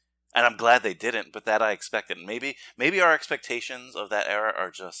they... And I'm glad they didn't, but that I expected. Maybe our expectations of that era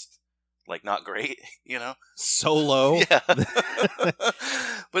are just, like, not great, So low. Yeah.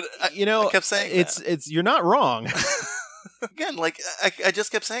 But I kept saying it's you're not wrong. Again, like, I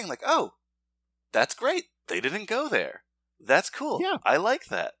just kept saying, like, oh, that's great. They didn't go there. That's cool. Yeah. I like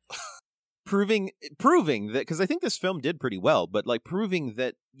that. Proving that, because I think this film did pretty well, but, like, proving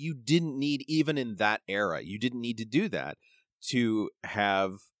that you didn't need, even in that era, you didn't need to do that to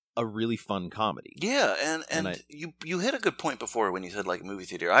have a really fun comedy. Yeah, and you hit a good point before when you said, like, movie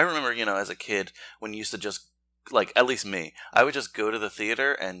theater. I remember, as a kid, when you used to just, like, at least me, I would just go to the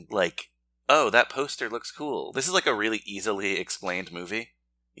theater and, like, oh, that poster looks cool. This is, like, a really easily explained movie,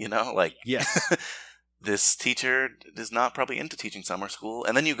 like, yes. This teacher is not probably into teaching summer school,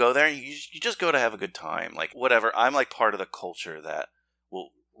 and then you go there and you just go to have a good time, like, whatever. I'm, like, part of the culture that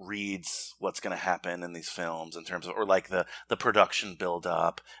reads what's going to happen in these films in terms of, or like the production build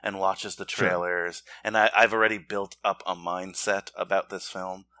up, and watches the trailers. Sure. And I've already built up a mindset about this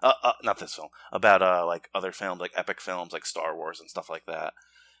film. Not this film, about like other films, like epic films like Star Wars and stuff like that.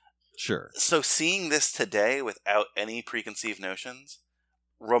 Sure. So seeing this today without any preconceived notions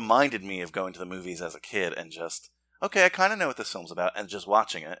reminded me of going to the movies as a kid and just, okay, I kind of know what this film's about, and just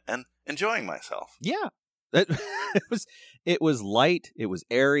watching it and enjoying myself. Yeah. It was light. It was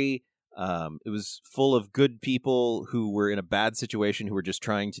airy. It was full of good people who were in a bad situation, who were just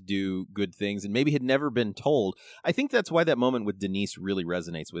trying to do good things and maybe had never been told. I think that's why that moment with Denise really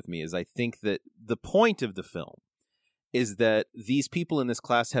resonates with me, is I think that the point of the film is that these people in this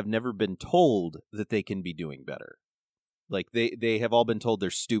class have never been told that they can be doing better. Like, they have all been told they're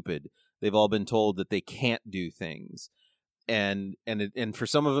stupid. They've all been told that they can't do things. And for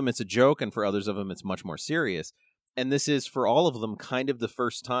some of them it's a joke, and for others of them it's much more serious. And this is, for all of them, kind of the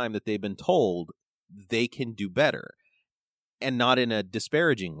first time that they've been told they can do better, and not in a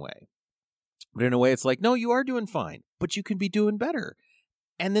disparaging way, but in a way it's like, no, you are doing fine, but you can be doing better.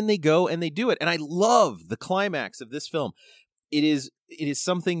 And then they go and they do it. And I love the climax of this film. It is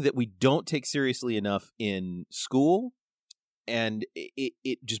something that we don't take seriously enough in school. And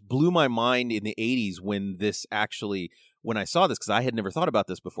it just blew my mind in the 80s when I saw this, because I had never thought about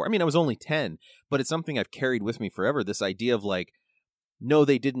this before. I mean, I was only 10, but it's something I've carried with me forever. This idea of, like, no,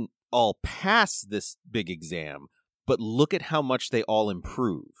 they didn't all pass this big exam, but look at how much they all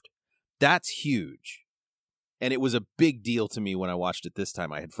improved. That's huge. And it was a big deal to me when I watched it this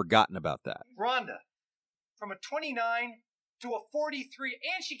time. I had forgotten about that. Rhonda, from a 29 to a 43,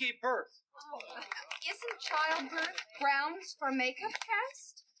 and she gave birth. Oh, isn't childbirth grounds for makeup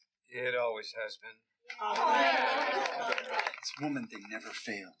test? It always has been. This woman thing never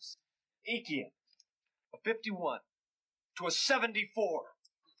fails. Ekian, a 51 to a 74.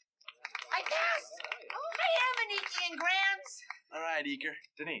 I passed! Oh, I am an Ekian, Grams! All right, Eker.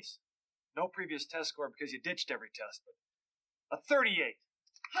 Denise, no previous test score because you ditched every test, but a 38.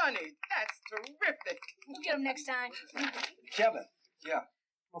 Honey, that's terrific. We'll get him next time. Kevin, yeah,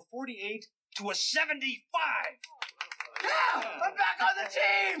 from a 48 to a 75. Yeah! I'm back on the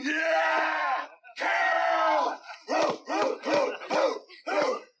team! Yeah! Carol!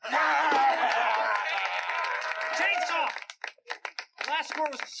 Chainsaw! Last score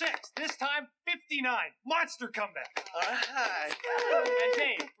was a 6. This time, 59. Monster comeback. All right. And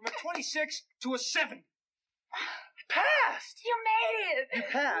Dave, from a 26 to a 7. Passed! You made it! You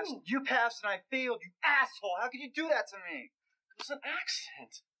passed. You passed and I failed, you asshole. How could you do that to me? It was an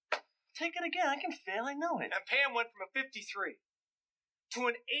accident. Take it again. I can fail. I know it. And Pam went from a 53 to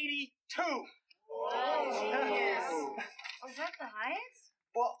an 82. Was that the highest?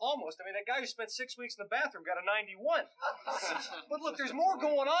 Well, almost. I mean, that guy who spent 6 weeks in the bathroom got a 91. But look, there's more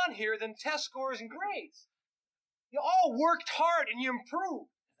going on here than test scores and grades. You all worked hard and you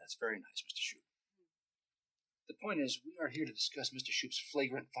improved. That's very nice, Mr. Shoup. The point is, we are here to discuss Mr. Shoup's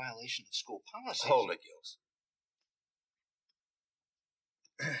flagrant violation of school policy. Hold it, Gills.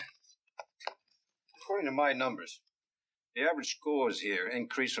 According to my numbers, the average scores here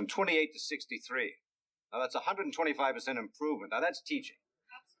increased from 28 to 63. Now, that's 125% improvement. Now, that's teaching.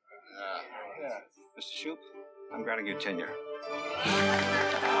 Mr. Shoup, I'm granting you tenure.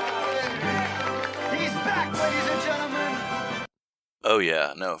 He's back, ladies and gentlemen! Oh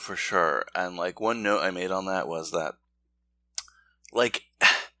yeah, no, for sure. And like one note I made on that was that, like,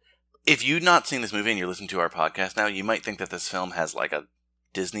 if you've not seen this movie and you're listening to our podcast now, you might think that this film has like a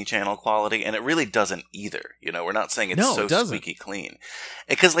Disney Channel quality, and it really doesn't either. You know, we're not saying it's so squeaky clean.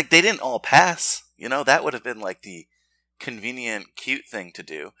 Because like they didn't all pass, you know, that would have been like the convenient, cute thing to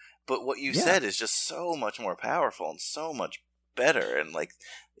do. But what you said is just so much more powerful and so much better. And like,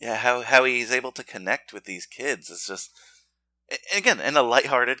 yeah, how he's able to connect with these kids is just, again, in a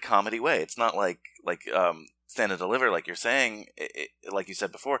lighthearted comedy way. It's not like Stand and Deliver, like you're saying, like you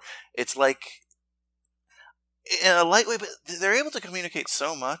said before. It's like in a light way, but they're able to communicate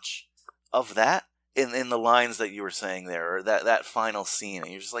so much of that in the lines that you were saying there, or that final scene,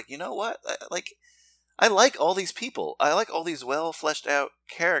 and you're just like, you know what? I like all these people. I like all these well fleshed out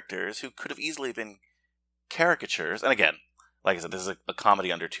characters who could have easily been caricatures. And again, like I said, this is a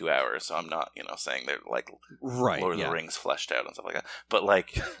comedy under 2 hours, so I'm not, saying they're like Lord of the Rings fleshed out and stuff like that. But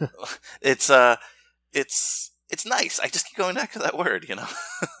like, it's nice. I just keep going back to that word,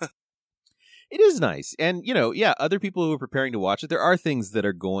 It is nice. And, other people who are preparing to watch it, there are things that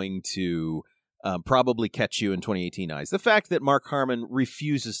are going to probably catch you in 2018 eyes. The fact that Mark Harmon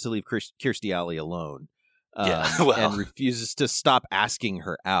refuses to leave Kirstie Alley alone and refuses to stop asking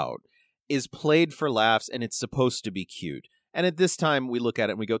her out is played for laughs, and it's supposed to be cute. And at this time, we look at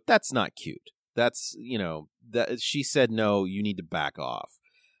it and we go, that's not cute. That's, that she said, no, you need to back off.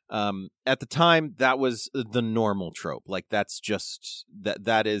 At the time, that was the normal trope. Like, that's just,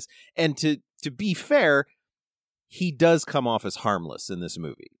 that is, and to be fair, he does come off as harmless in this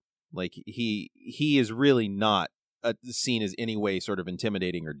movie. Like, he is really not seen as any way sort of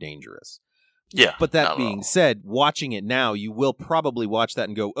intimidating or dangerous. Yeah. But that being said, watching it now, you will probably watch that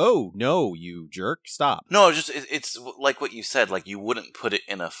and go, oh, no, you jerk, stop. No, it's like what you said, like you wouldn't put it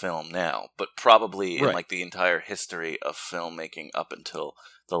in a film now, but probably in like the entire history of filmmaking up until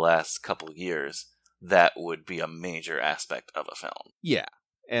the last couple of years, that would be a major aspect of a film. Yeah.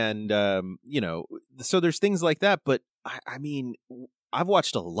 And, so there's things like that, but I mean, I've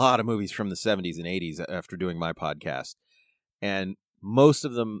watched a lot of movies from the 70s and 80s after doing my podcast, and most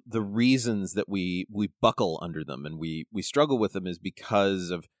of them, the reasons that we buckle under them and we struggle with them is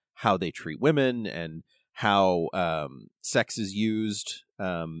because of how they treat women and how sex is used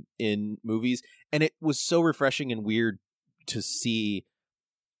in movies. And it was so refreshing and weird to see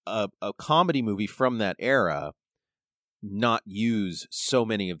a comedy movie from that era not use so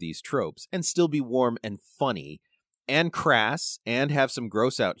many of these tropes and still be warm and funny and crass and have some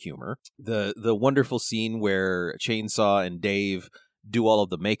gross out humor. The wonderful scene where Chainsaw and Dave do all of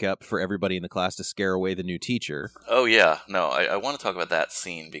the makeup for everybody in the class to scare away the new teacher. Oh, yeah. No, I want to talk about that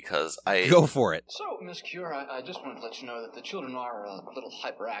scene because Go for it. So, Miss Cure, I just wanted to let you know that the children are a little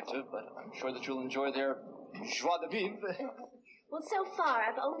hyperactive, but I'm sure that you'll enjoy their joie de vivre. Well, so far,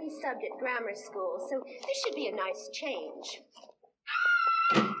 I've only subbed at grammar school, so this should be a nice change.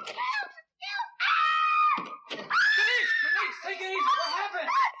 Denise, take it easy. What happened?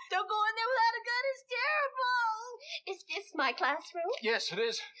 Don't go in there without a gun. It's terrible. Is this my classroom? Yes, it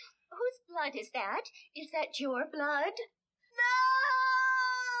is. Whose blood is that? Is that your blood?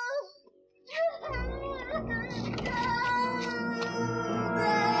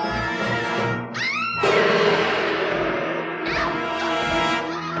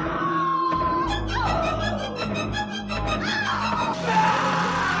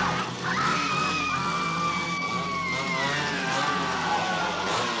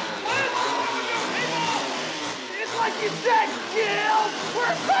 It's like you said, Jill!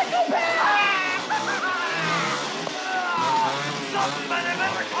 We're psychopaths! Something I've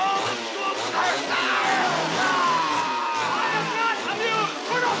ever called a school person! I am not amused!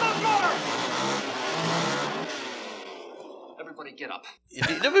 Put on the floor! Everybody get up.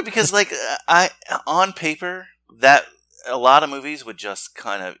 No, because like on paper, that a lot of movies would just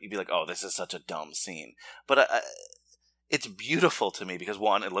kind of, you'd be like, oh, this is such a dumb scene. But it's beautiful to me because,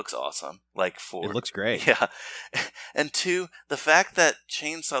 one, it looks awesome. It looks great. Yeah. And two, the fact that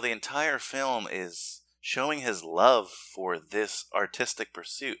Chainsaw, the entire film, is showing his love for this artistic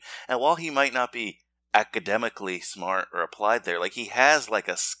pursuit. And while he might not be academically smart or applied there, like, he has like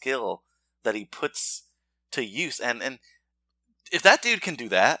a skill that he puts to use. And if that dude can do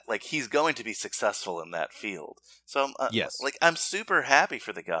that, like, he's going to be successful in that field. So yes, like, I'm super happy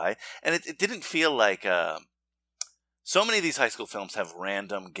for the guy. And it didn't feel like so many of these high school films have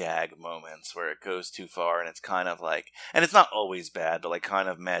random gag moments where it goes too far, and it's kind of like, and it's not always bad, but like kind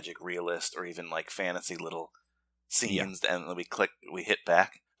of magic realist or even like fantasy little scenes, and then we hit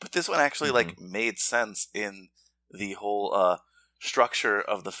back. But this one actually like made sense in the whole structure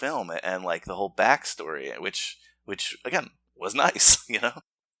of the film and like the whole backstory, which again was nice, you know?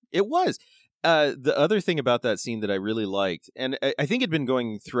 It was. The other thing about that scene that I really liked, and I think it'd been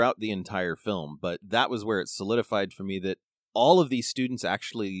going throughout the entire film, but that was where it solidified for me that all of these students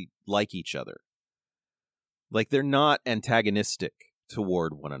actually like each other. Like, they're not antagonistic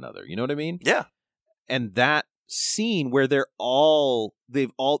toward one another. You know what I mean? Yeah. And that scene where they've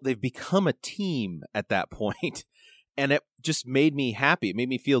become a team at that point, and it just made me happy. It made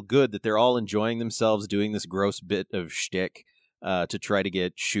me feel good that they're all enjoying themselves doing this gross bit of shtick. To try to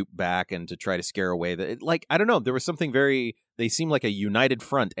get Shoop back and to try to scare away I don't know, there was something they seemed like a united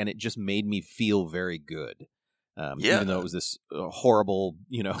front, and it just made me feel very good. Even though it was this horrible,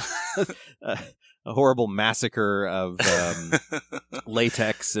 a horrible massacre of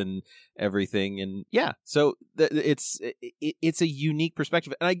latex and everything. And yeah, so it's a unique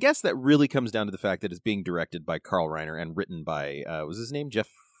perspective. And I guess that really comes down to the fact that it's being directed by Carl Reiner and written by, was his name Jeff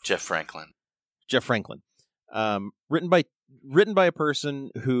Franklin. Jeff Franklin. Written by a person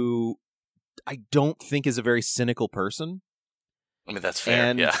who I don't think is a very cynical person. I mean, that's fair.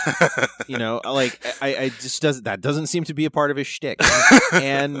 And, yeah. I just doesn't seem to be a part of his shtick.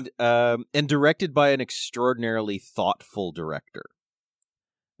 and directed by an extraordinarily thoughtful director.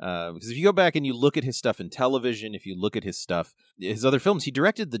 Because if you go back and you look at his stuff in television, if you look at his other films, he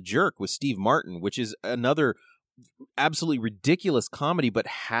directed The Jerk with Steve Martin, which is another absolutely ridiculous comedy, but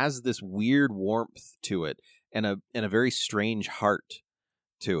has this weird warmth to it. And a very strange heart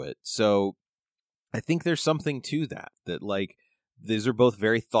to it. So I think there's something to that like, these are both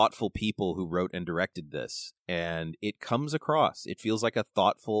very thoughtful people who wrote and directed this, and it comes across. It feels like a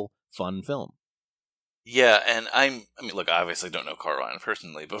thoughtful, fun film. Yeah, and I mean, look, I obviously don't know Carl Reiner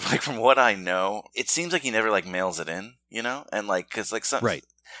personally, but like, from what I know, it seems like he never like mails it in, you know? And like, cause like some, right.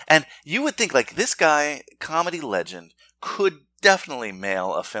 And you would think like this guy, comedy legend, could definitely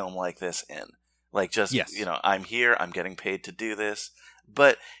mail a film like this in. Like, just, yes. I'm here, I'm getting paid to do this.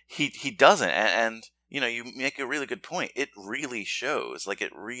 But he doesn't. And, you make a really good point. It really shows. Like,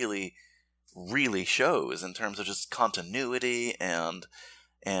 it really, really shows in terms of just continuity and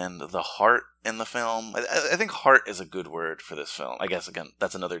the heart in the film. I think heart is a good word for this film. I guess, again,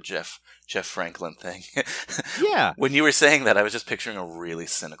 that's another Jeff Franklin thing. Yeah. When you were saying that, I was just picturing a really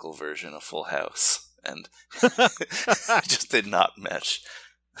cynical version of Full House. And it just did not mesh.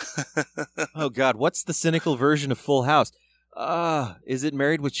 Oh God, what's the cynical version of Full House? Is it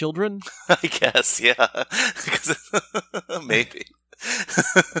Married with Children? I guess, yeah. Maybe.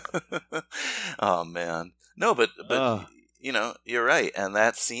 Oh man, no, but you're right, and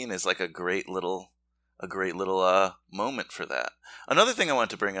that scene is like a great little moment for that. Another thing I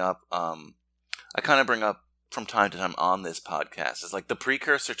want to bring up, I kind of bring up from time to time on this podcast, is like the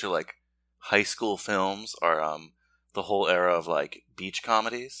precursor to like high school films are the whole era of like beach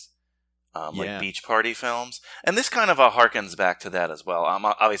comedies, like beach party films, and this kind of harkens back to that as well.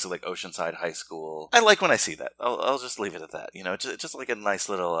 Obviously like Oceanside High School. I like when I see that. I'll just leave it at that. Just like a nice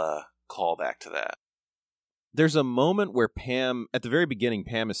little callback to that. There's a moment where Pam, at the very beginning,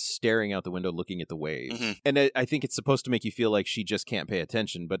 Pam is staring out the window looking at the waves. Mm-hmm. And I think it's supposed to make you feel like she just can't pay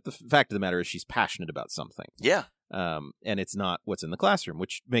attention, but the fact of the matter is she's passionate about something. Yeah. And it's not what's in the classroom,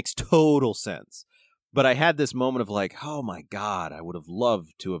 which makes total sense. But I had this moment of like, oh my God, I would have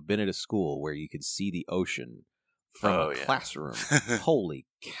loved to have been at a school where you could see the ocean from a classroom. Holy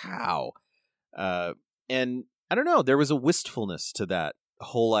cow. And I don't know, there was a wistfulness to that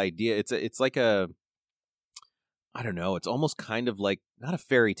whole idea. It's like I don't know, it's almost kind of like, not a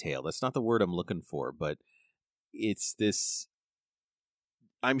fairy tale, that's not the word I'm looking for, but it's this,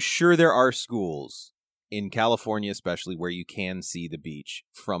 I'm sure there are schools in California especially where you can see the beach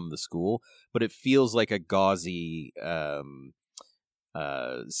from the school, but it feels like a gauzy,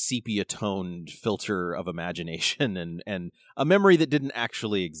 sepia-toned filter of imagination and a memory that didn't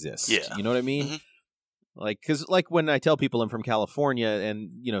actually exist. Yeah. You know what I mean? Like, because like when I tell people I'm from California,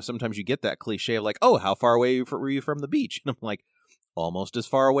 and sometimes you get that cliche of like, oh, how far away were you from the beach? And I'm like, almost as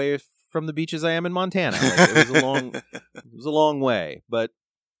far away from the beach as I am in Montana. Like, it was a long way, but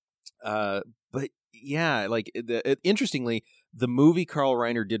yeah, like interestingly, the movie Carl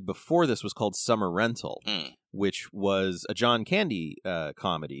Reiner did before this was called Summer Rental, which was a John Candy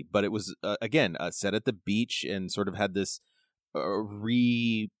comedy, but it was again set at the beach and sort of had this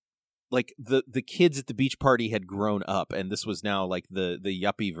like the kids at the beach party had grown up, and this was now like the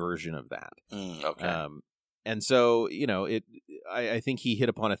yuppie version of that. Okay. And so, I think he hit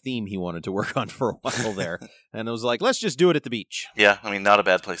upon a theme he wanted to work on for a while there. And it was like, let's just do it at the beach. Yeah, I mean, not a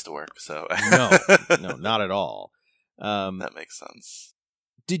bad place to work, so. No, not at all. That makes sense.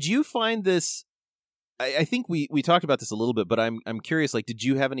 Did you find this, I think we talked about this a little bit, but I'm curious, like, did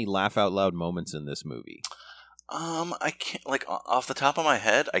you have any laugh out loud moments in this movie? I can't, like, off the top of my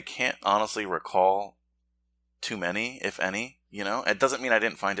head, I can't honestly recall too many, if any. It doesn't mean I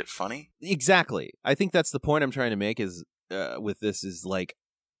didn't find it funny. Exactly. I think that's the point I'm trying to make is with this is like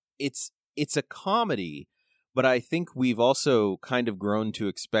it's a comedy, but I think we've also kind of grown to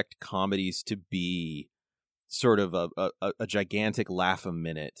expect comedies to be sort of a gigantic laugh a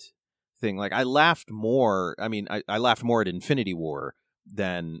minute thing. Like I laughed more. I mean, I laughed more at Infinity War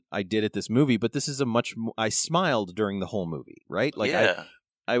than I did at this movie, but this is I smiled during the whole movie, right? Like yeah.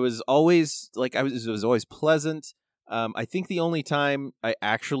 I was always like it was always pleasant. I think the only time I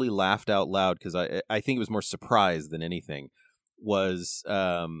actually laughed out loud, because I think it was more surprise than anything, was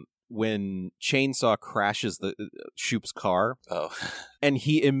when Chainsaw crashes Shoop's car. Oh. And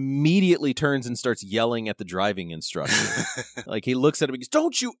he immediately turns and starts yelling at the driving instructor. Like he looks at him and goes,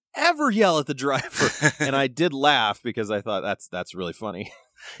 "Don't you ever yell at the driver." And I did laugh because I thought that's really funny.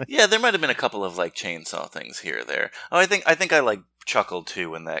 Yeah, there might have been a couple of like chainsaw things here or there. Oh, I think I like chuckled too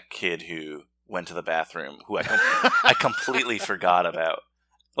when that kid who went to the bathroom, who I completely forgot about.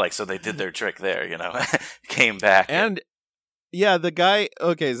 Like, so they did their trick there, came back. And yeah, the guy,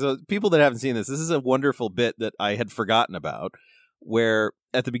 okay, so people that haven't seen this is a wonderful bit that I had forgotten about, where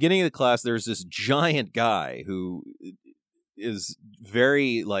at the beginning of the class, there's this giant guy who is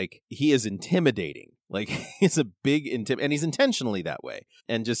very, like, he is intimidating. Like, he's a big, and he's intentionally that way,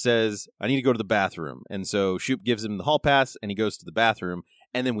 and just says, "I need to go to the bathroom." And so Shoop gives him the hall pass, and he goes to the bathroom,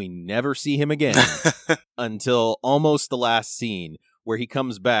 and then we never see him again until almost the last scene, where he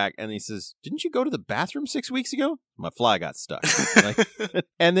comes back and he says, "Didn't you go to the bathroom 6 weeks ago? My fly got stuck."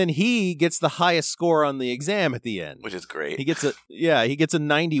 And then he gets the highest score on the exam at the end, which is great. He gets a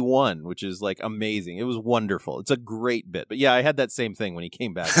 91, which is like amazing. It was wonderful. It's a great bit. But yeah, I had that same thing when he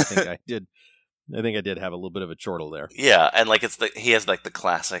came back. I think I did have a little bit of a chortle there. Yeah, and like he has like the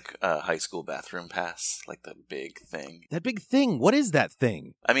classic high school bathroom pass, like the big thing. That big thing. What is that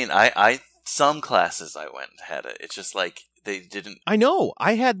thing? I mean, I some classes I went and had it. It's just like they didn't. I know.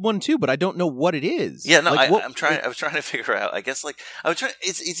 I had one too, but I don't know what it is. Yeah, no, like, I was trying to figure out. I guess like I was trying.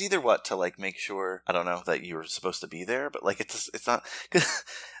 It's either to like make sure, I don't know, that you were supposed to be there, but like it's not.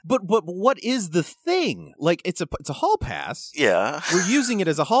 But what is the thing? Like it's a hall pass. Yeah, we're using it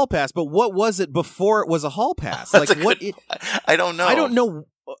as a hall pass. But what was it before it was a hall pass? Like what? I don't know. I don't know.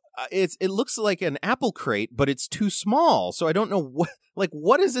 It looks like an apple crate, but it's too small. So I don't know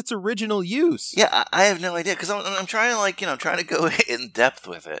what is its original use. Yeah, I have no idea, because I'm trying to trying to go in depth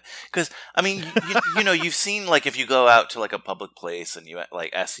with it. Because I mean, you've seen like if you go out to like a public place and you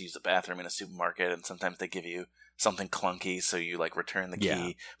like ask to use the bathroom in a supermarket, and sometimes they give you something clunky, so you like return the key.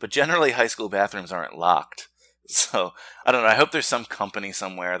 Yeah. But generally, high school bathrooms aren't locked. So, I don't know. I hope there's some company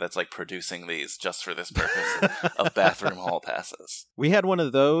somewhere that's like producing these just for this purpose of bathroom hall passes. We had one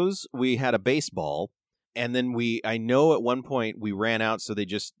of those. We had a baseball. And then I know at one point we ran out, so they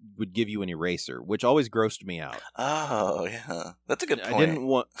just would give you an eraser, which always grossed me out. Oh, yeah. That's a good point.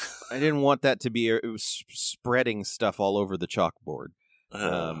 I didn't want that to be it was spreading stuff all over the chalkboard.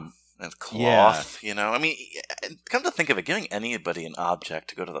 And cloth, yeah. I mean, come to think of it, giving anybody an object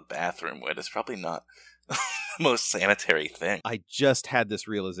to go to the bathroom with is probably not the most sanitary thing. I just had this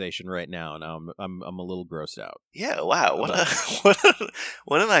realization right now, and I'm a little grossed out. Yeah, wow,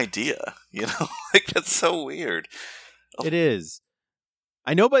 what an idea! Like that's so weird. It is.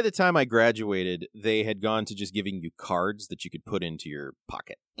 I know by the time I graduated, they had gone to just giving you cards that you could put into your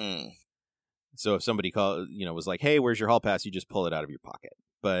pocket. Mm. So if somebody was like, "Hey, where's your hall pass?" You just pull it out of your pocket.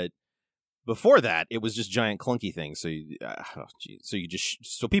 But before that, it was just giant clunky things.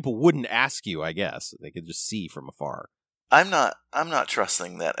 So people wouldn't ask you. I guess they could just see from afar. I'm not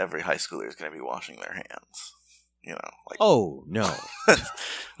trusting that every high schooler is going to be washing their hands. Like, oh no,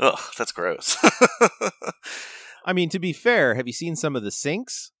 ugh, that's gross. I mean, to be fair, have you seen some of the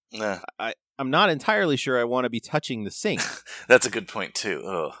sinks? Nah. I'm not entirely sure I want to be touching the sink. That's a good point too.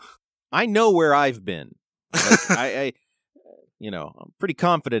 Ugh. I know where I've been. Like, I I'm pretty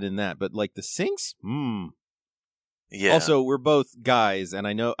confident in that. But like the sinks, Yeah. Also, we're both guys, and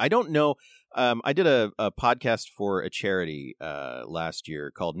I don't know. I did a podcast for a charity last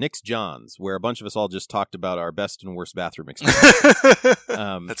year called Nick's Johns, where a bunch of us all just talked about our best and worst bathroom experiences.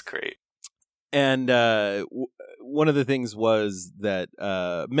 That's great. And one of the things was that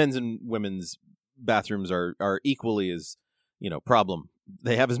men's and women's bathrooms are equally as problem.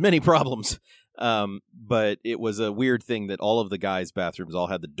 They have as many problems. But it was a weird thing that all of the guys' bathrooms all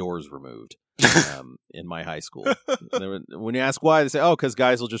had the doors removed in my high school. When you ask why, they say, "Oh, because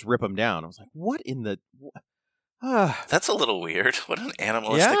guys will just rip them down." I was like, "What in the?" That's a little weird. What an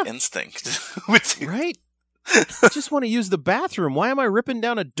animalistic instinct, right? I just want to use the bathroom. Why am I ripping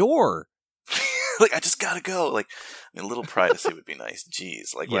down a door? Like, I just gotta go. Like, a little privacy would be nice.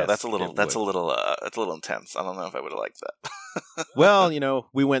 Jeez, like, wow, that's a little intense. I don't know if I would have liked that. Well,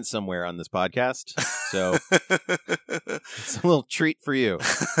 we went somewhere on this podcast, so it's a little treat for you.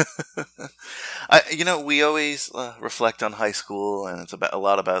 We always reflect on high school, and it's a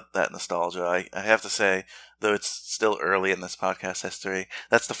lot about that nostalgia. I have to say, though it's still early in this podcast history,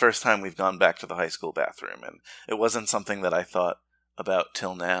 that's the first time we've gone back to the high school bathroom, and it wasn't something that I thought about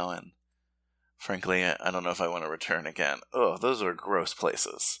till now, and frankly, I don't know if I want to return again. Oh, those are gross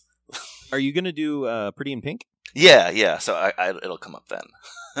places. Are you going to do Pretty in Pink? Yeah. So it'll come up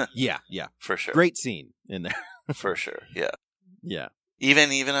then. Yeah. For sure. Great scene in there. For sure, yeah. Yeah.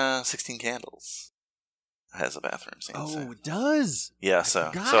 Even 16 Candles has a bathroom scene. Oh, it does? Yeah, so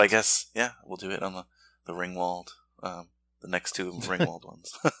I guess, we'll do it on the Ringwald, the next two Ringwald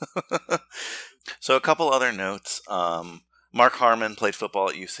ones. So a couple other notes. Mark Harmon played football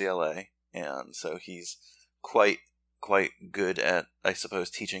at UCLA. And so he's quite good at, I suppose,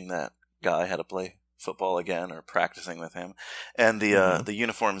 teaching that guy how to play football again or practicing with him. And the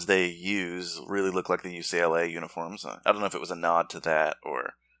uniforms they use really look like the UCLA uniforms. I don't know if it was a nod to that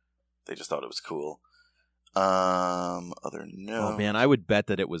or they just thought it was cool. Other notes. Oh man, I would bet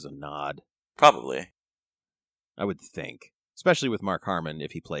that it was a nod. Probably. I would think. Especially with Mark Harmon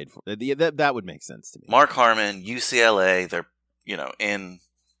if he played for that would make sense to me. Mark Harmon, UCLA, they're in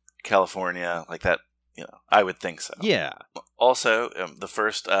California, like that, I would think so. Yeah. Also, the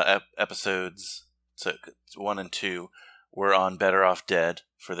first episodes, so 1 and 2, were on Better Off Dead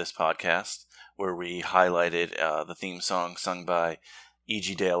for this podcast, where we highlighted the theme song sung by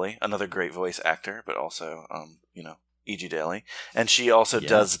E.G. Daily, another great voice actor, but also, E.G. Daily. And she also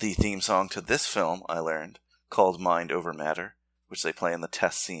does the theme song to this film, I learned, called Mind Over Matter, which they play in the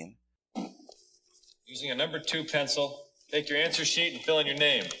test scene. Using a number 2 pencil, take your answer sheet and fill in your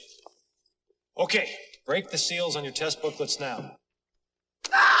name. Okay, break the seals on your test booklets now.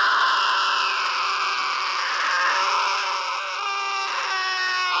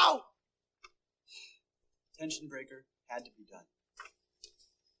 Tension breaker had to be done.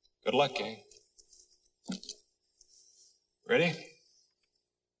 Good luck, gang. Ready?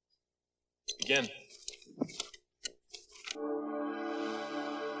 Begin.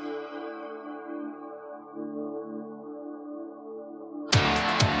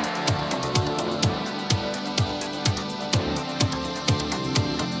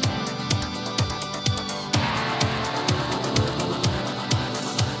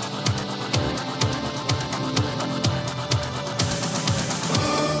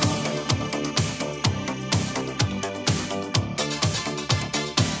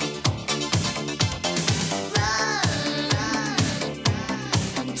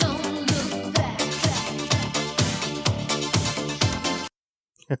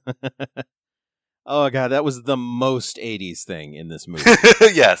 Oh god, that was the most 80s thing in this movie.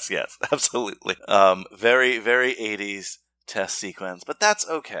 Yes, absolutely. Very, very 80s test sequence, but that's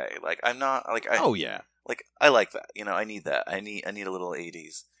okay. Like, I'm not like oh yeah, like I like that. I need that. I need a little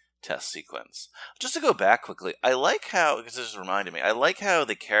 80s test sequence. Just to go back quickly, I like how, because this just reminded me, I like how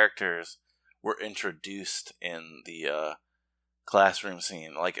the characters were introduced in the classroom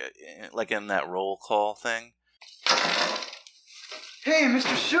scene, like in that roll call thing. Hey,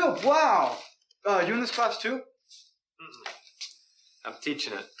 Mr. Shoop, wow! You in this class too? I'm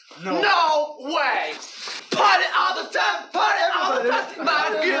teaching it. No way! Party all the time! Party all the time!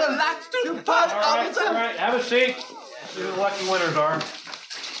 My girl likes to party all the time! All right, have a seat. See who the lucky winners are.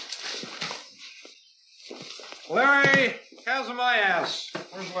 Larry, how's my ass?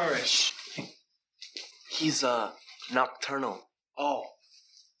 Where's Larry? Shh. He's, nocturnal. Oh.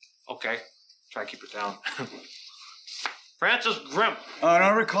 Okay. Try to keep it down. Francis Grimm. Oh,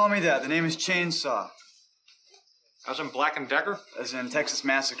 don't recall me that. The name is Chainsaw. As in Black and Decker? As in Texas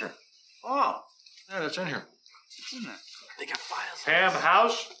Massacre. Oh, yeah, that's in here. What's in there? They got files. Pam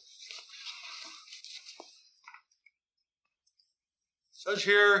House. Says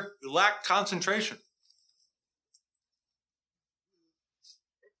here you lack concentration.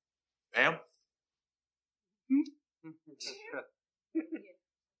 Pam?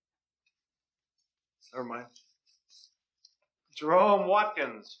 Never mind. Jerome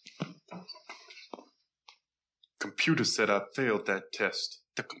Watkins. Computer said I failed that test.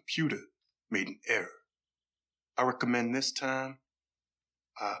 The computer made an error. I recommend this time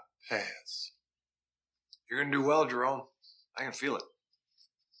I pass. You're going to do well, Jerome. I can feel it.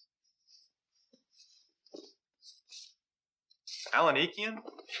 Alan Ekian?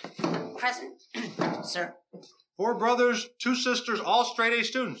 Present, sir. 4 brothers, 2 sisters, all straight A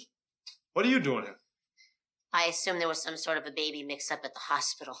students. What are you doing here? I assume there was some sort of a baby mix-up at the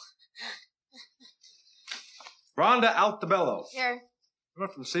hospital. Rhonda Altabello. Here.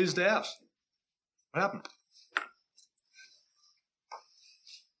 Went from C's to F's. What happened?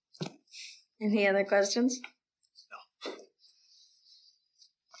 Any other questions?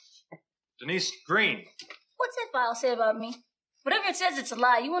 Denise Green. What's that file say about me? Whatever it says, it's a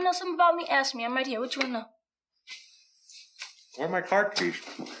lie. You want to know something about me? Ask me. I'm right here. What you want to know? Where are my card keys?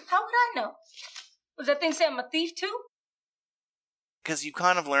 How would I know? Was that thing say I'm a thief, too? Because you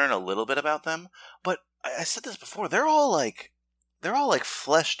kind of learn a little bit about them, but I said this before, they're all like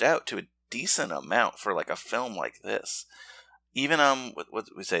fleshed out to a decent amount for like a film like this. Even what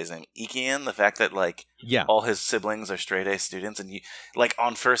we say his name, Ekian, the fact that all his siblings are straight A students, and like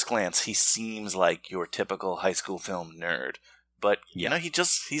on first glance he seems like your typical high school film nerd, but you know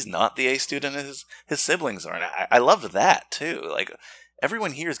he's not the A student his siblings are, and I loved that too. Like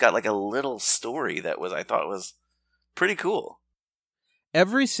everyone here's got like a little story that I thought was pretty cool.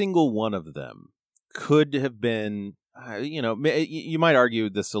 Every single one of them could have been, you might argue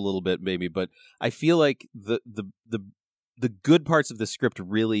this a little bit maybe, but I feel like the good parts of the script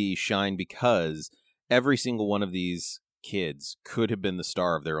really shine because every single one of these kids could have been the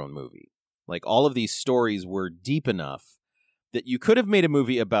star of their own movie. Like all of these stories were deep enough that you could have made a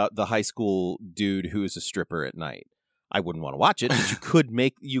movie about the high school dude who is a stripper at night. I wouldn't want to watch it, but you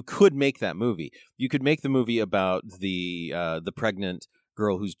could make that movie. You could make the movie about the pregnant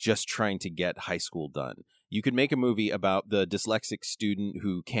girl who's just trying to get high school done. You could make a movie about the dyslexic student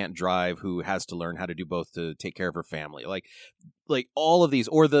who can't drive, who has to learn how to do both to take care of her family. Like all of these,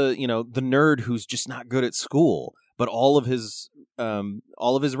 or the nerd who's just not good at school, but all of his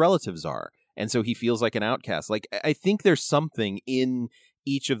relatives are, and so he feels like an outcast. Like I think there's something in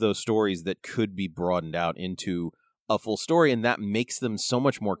each of those stories that could be broadened out into a full story, and that makes them so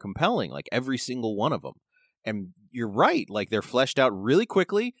much more compelling. Like every single one of them. And you're right, like they're fleshed out really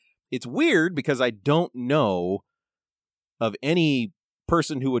quickly. It's weird because I don't know of any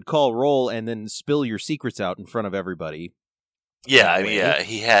person who would call roll and then spill your secrets out in front of everybody. Yeah, I mean,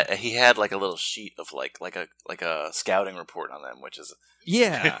 he had like a little sheet of like a scouting report on them, which is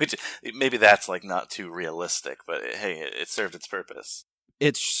which maybe that's like not too realistic, but hey, it served its purpose.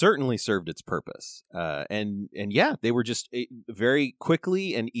 It certainly served its purpose, and yeah, they were just very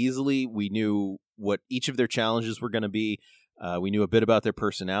quickly and easily. We knew what each of their challenges were going to be. We knew a bit about their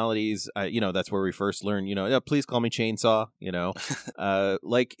personalities. That's where we first learned. Please call me Chainsaw.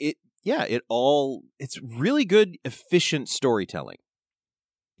 It's really good, efficient storytelling.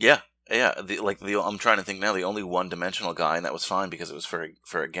 Yeah. I'm trying to think now. The only one-dimensional guy, and that was fine because it was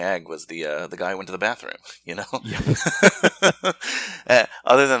for a gag, was the guy who went to the bathroom.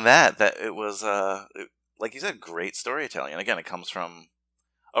 Other than that it was like you said, great storytelling. And again, it comes from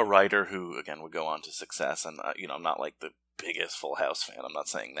a writer who again would go on to success. And I'm not like the biggest Full House fan. I'm not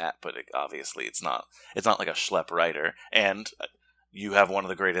saying that, but obviously it's not like a schlep writer. And you have one of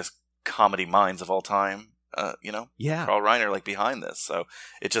the greatest comedy minds of all time. Carl Reiner behind this, so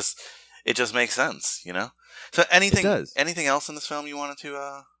it just makes sense, So anything else in this film you wanted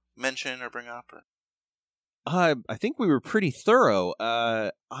to mention or bring up? Or? I think we were pretty thorough.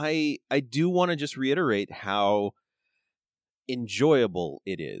 I do want to just reiterate how enjoyable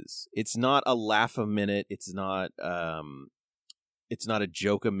it is. It's not a laugh a minute. It's not a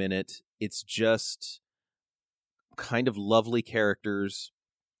joke a minute. It's just kind of lovely characters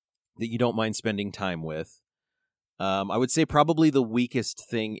that you don't mind spending time with. I would say probably the weakest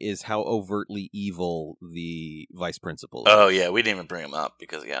thing is how overtly evil the vice principal is. Oh, yeah, we didn't even bring him up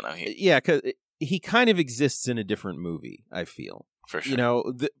because, because he kind of exists in a different movie, I feel. For sure.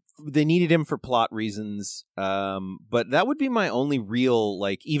 They needed him for plot reasons, but that would be my only real,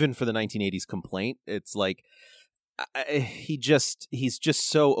 even for the 1980s complaint. It's like, he's just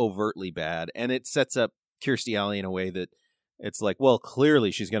so overtly bad, and it sets up Kirstie Alley in a way that It's like, well,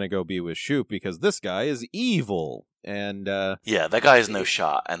 clearly she's going to go be with Shoop because this guy is evil. And yeah, that guy has no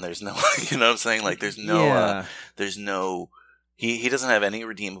shot, and there's no, you know what I'm saying? Like, there's no, he doesn't have any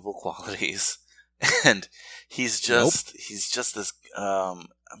redeemable qualities, and he's just this. I'm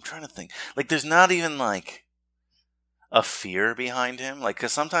trying to think. Like, there's not even like a fear behind him. Like,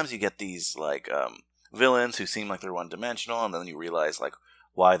 because sometimes you get these like villains who seem like they're one dimensional, and then you realize like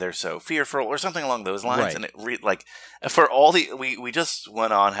why they're so fearful or something along those lines. Right. And it like for all the we just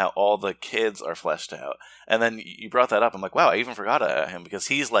went on how all the kids are fleshed out, and then you brought that up. I'm like, wow, I even forgot about him because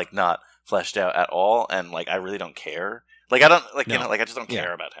he's like not fleshed out at all, and like I really don't care. Like I don't like No. you know like I just don't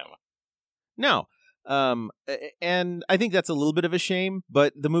care about him. No. And I think that's a little bit of a shame,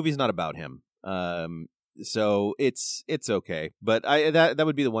 but the movie's not about him. So it's okay. But that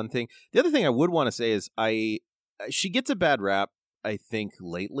would be the one thing. The other thing I would want to say is she gets a bad rap, I think,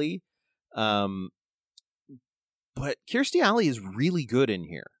 lately. But Kirstie Alley is really good in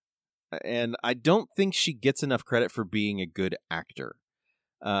here. And I don't think she gets enough credit for being a good actor.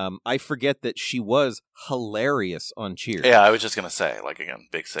 I forget that she was hilarious on Cheers. Yeah, I was just gonna say, like, again,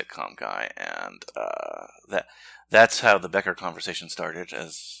 big sitcom guy, and that's how the Becker conversation started,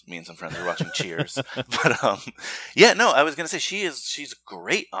 as me and some friends were watching Cheers. But yeah, no, I was gonna say she's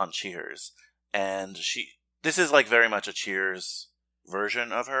great on Cheers, and this is like very much a Cheers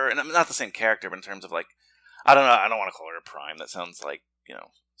version of her, and I'm not the same character, but in terms of like, I don't know, I don't want to call her a prime. That sounds like, you know,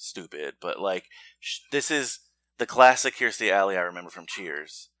 stupid, but like this is the classic Kirstie Alley I remember from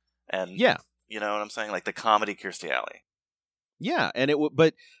Cheers, and yeah, you know what I'm saying, like the comedy Kirstie Alley. Yeah, and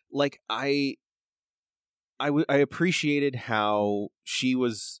but like I appreciated how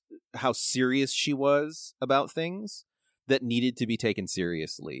serious she was about things that needed to be taken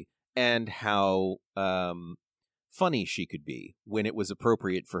seriously, and how funny she could be when it was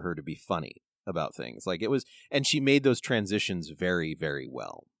appropriate for her to be funny about things. Like it was, and she made those transitions very, very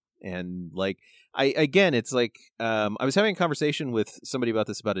well. And like it's like I was having a conversation with somebody about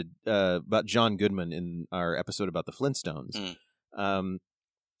this about John Goodman in our episode about the Flintstones.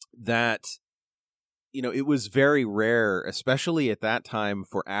 That, you know, it was very rare, especially at that time,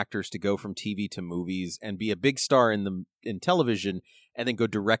 for actors to go from TV to movies and be a big star in television and then go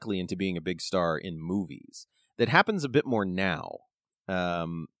directly into being a big star in movies. That happens a bit more now.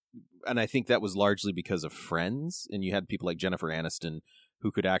 And I think that was largely because of Friends, and you had people like Jennifer Aniston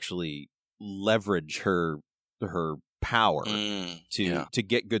who could actually leverage her power to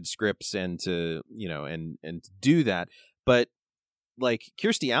get good scripts and to, you know, and do that. But like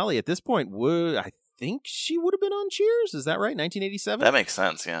Kirstie Alley at this point I think she would have been on Cheers. Is that right? 1987? That makes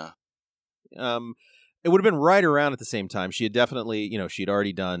sense, yeah. It would have been right around at the same time. She had definitely, you know, she'd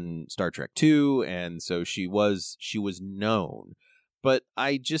already done Star Trek 2, and so she was known. But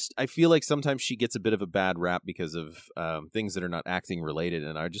I feel like sometimes she gets a bit of a bad rap because of things that are not acting related.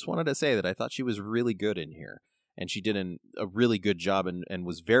 And I just wanted to say that I thought she was really good in here. And she did a really good job and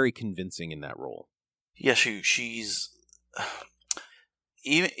was very convincing in that role. Yeah, she's...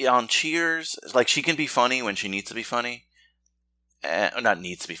 Even on Cheers, like, she can be funny when she needs to be funny. Not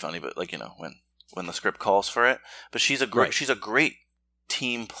needs to be funny, but, like, you know, when the script calls for it. But she's a great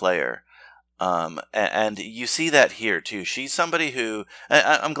team player. And you see that here too. She's somebody who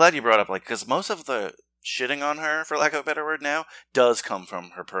I'm glad you brought up, like, because most of the shitting on her, for lack of a better word, now does come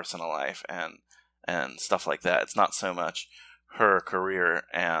from her personal life and stuff like that. It's not so much her career,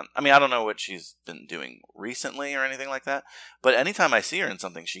 and I mean, I don't know what she's been doing recently or anything like that, but anytime I see her in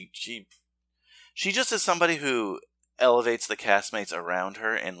something, she just is somebody who elevates the castmates around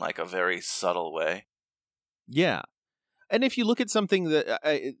her in like a very subtle way. Yeah. And if you look at something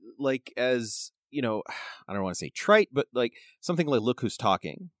that, like, as, you know, I don't want to say trite, but like something like Look Who's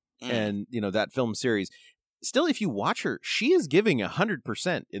Talking, and, you know, that film series, still, if you watch her, she is giving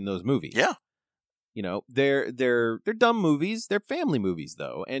 100% in those movies. Yeah. You know, they're dumb movies. They're family movies,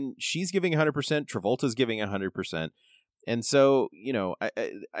 though. And she's giving 100%. Travolta's giving 100%. And so, you know,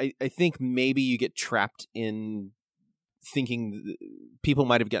 I think maybe you get trapped in thinking people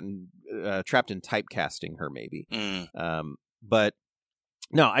might have gotten trapped in typecasting her, maybe. But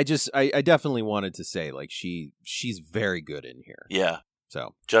no, I definitely wanted to say, like, she's very good in here. Yeah.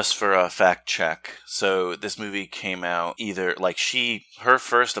 So just for a fact check, so this movie came out either like her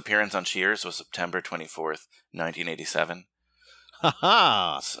first appearance on Cheers was September 24th, 1987.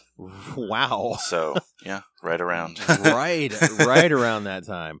 Haha! Wow. So yeah, right around right around that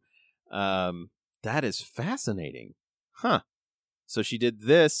time. That is fascinating. Huh. So she did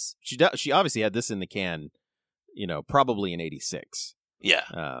this. She obviously had this in the can, you know, probably in 86. Yeah.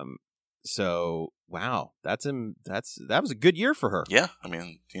 So wow, that was a good year for her. Yeah, I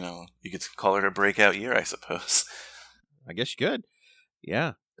mean, you know, you could call it a breakout year, I suppose. I guess you could.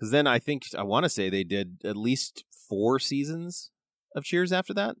 Yeah. Because then I want to say they did at least 4 seasons of Cheers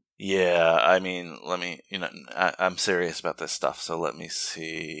after that. Yeah, I mean, I'm serious about this stuff, so let me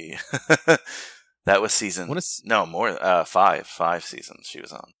see. That was season... more, 5 seasons she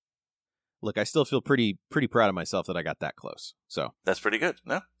was on. Look, I still feel pretty proud of myself that I got that close. So that's pretty good.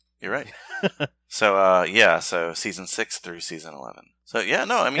 No, you're right. So season 6 through season 11. So yeah,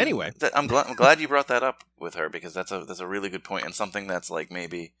 no, I mean, anyway, I'm glad you brought that up with her, because that's a really good point, and something that's like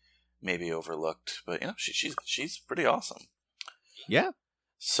maybe overlooked. But she's pretty awesome. Yeah.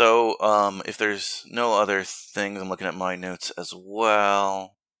 So if there's no other things, I'm looking at my notes as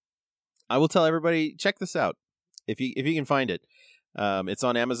well. I will tell everybody, check this out if you can find it. It's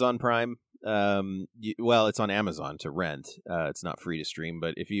on Amazon Prime. It's on Amazon to rent. It's not free to stream,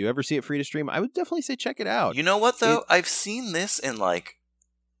 but if you ever see it free to stream, I would definitely say check it out. You know what though? I've seen this in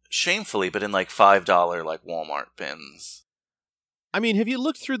shamefully, but in $5 Walmart bins. I mean, have you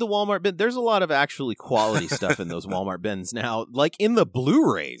looked through the Walmart bin? There's a lot of actually quality stuff in those Walmart bins now, like in the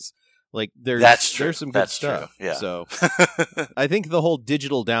Blu-rays. There's some good stuff. True. Yeah. So I think the whole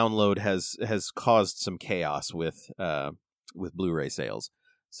digital download has caused some chaos with Blu-ray sales.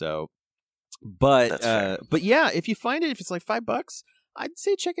 So, but yeah, if you find it, if it's $5, I'd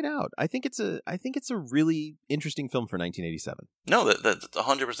say check it out. I think it's a really interesting film for 1987. No, that's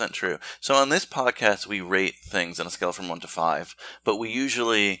 100% true. So on this podcast, we rate things on a scale from 1 to 5, but we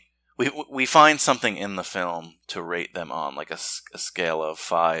usually we find something in the film to rate them on, like a scale of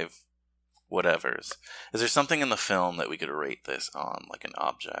 5 whatevers. Is there something in the film that we could rate this on, like an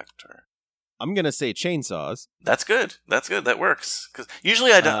object or? I'm gonna say chainsaws. That's good. That works. Because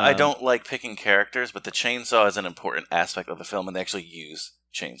usually I don't like picking characters, but the chainsaw is an important aspect of the film, and they actually use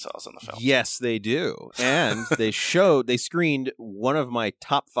chainsaws in the film. Yes, they do. And they screened one of my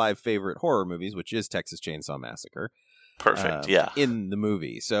top 5 favorite horror movies, which is Texas Chainsaw Massacre. Perfect. Yeah. In the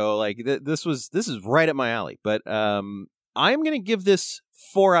movie, so this is right up my alley. But I'm gonna give this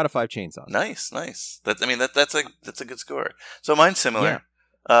 4 out of 5 chainsaws. Nice. That's a good score. So mine's similar.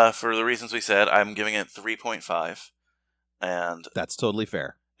 Yeah. For the reasons we said, I'm giving it 3.5, and that's totally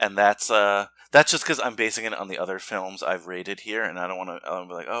fair. And that's just because I'm basing it on the other films I've rated here, and I don't want to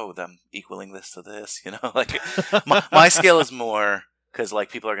be like, oh, I'm equaling this to this, my scale is more because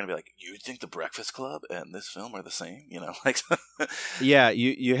people are going to be like, you think The Breakfast Club and this film are the same, Yeah,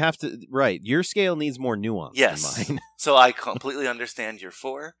 you have to right. Your scale needs more nuance. Yes, than mine. So I completely understand your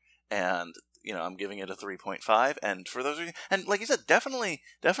 4, and. I'm giving it a 3.5, and for those of you, and like you said, definitely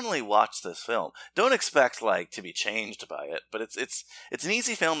watch this film. Don't expect to be changed by it, but it's an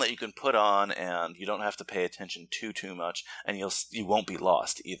easy film that you can put on, and you don't have to pay attention too much, and you won't be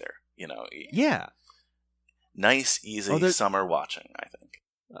lost either. Yeah. Nice, easy summer watching, I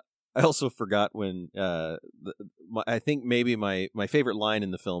think. I also forgot when I think maybe my favorite line in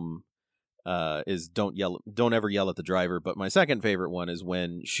the film is don't ever yell at the driver. But my second favorite one is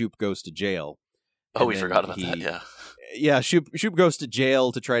when Shoop goes to jail. Oh, we forgot about that. Yeah. Yeah. Shoop goes to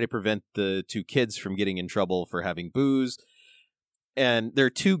jail to try to prevent the 2 kids from getting in trouble for having booze. And there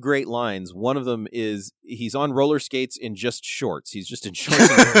are 2 great lines. One of them is he's on roller skates in just shorts. He's just in shorts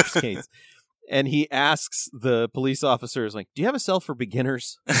and roller skates. And he asks the police officers, do you have a cell for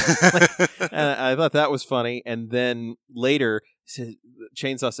beginners? And I thought that was funny. And then later,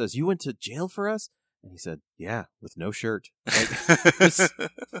 Chainsaw says, you went to jail for us? And he said, yeah, with no shirt.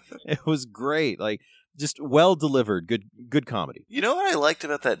 It was great. Just well delivered. Good comedy. You know what I liked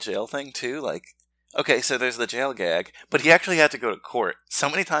about that jail thing, too? Okay, so there's the jail gag, but he actually had to go to court. So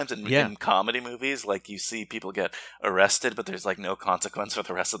many times in comedy movies, you see people get arrested, but there's no consequence for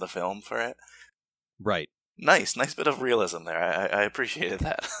the rest of the film for it. Right. Nice bit of realism there. I appreciated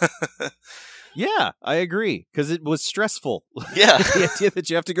that. Yeah, I agree, because it was stressful. Yeah. The idea that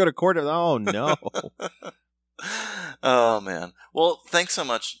you have to go to court. Oh, no. Oh, man. Well, thanks so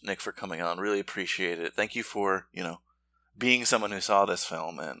much, Nick, for coming on. Really appreciate it. Thank you for, being someone who saw this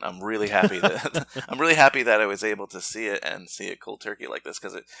film, and I'm really happy that I was able to see it and see it cold turkey like this,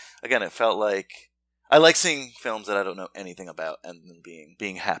 because it felt like I like seeing films that I don't know anything about and then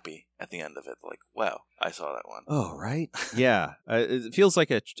being happy at the end of it. Wow, I saw that one. Oh, right. Yeah. It feels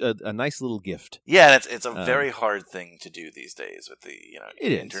like a nice little gift. Yeah, it's a very hard thing to do these days with the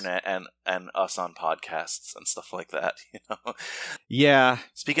internet and us on podcasts and stuff like that. Yeah.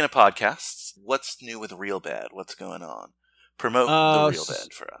 Speaking of podcasts, what's new with Real Bad? What's going on? Promote the Real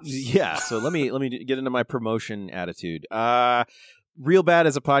Bad for us. Yeah. So let me get into my promotion attitude. Real Bad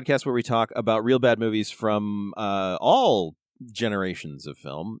is a podcast where we talk about real bad movies from all generations of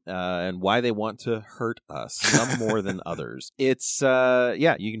film and why they want to hurt us, some more than others. It's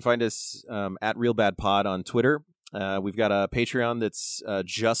you can find us at Real Bad Pod on Twitter. We've got a Patreon that's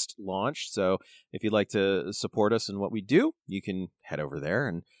just launched, so if you'd like to support us in what we do, you can head over there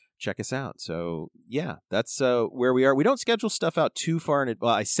and check us out. So, yeah, that's where we are. We don't schedule stuff out too far in it.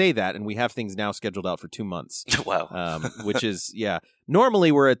 Well, I say that, and we have things now scheduled out for 2 months. Wow. Which is, yeah.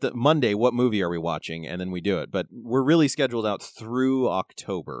 Normally, we're at the Monday, what movie are we watching? And then we do it. But we're really scheduled out through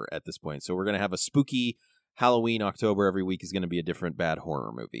October at this point. So we're going to have a spooky Halloween. October every week is going to be a different bad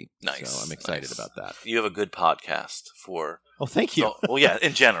horror movie. Nice. So I'm excited about that. You have a good podcast for... Oh, thank you. Well, yeah,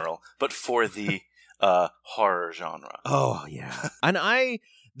 in general, but for the horror genre. Oh, yeah. And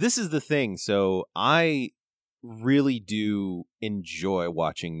this is the thing. So I really do enjoy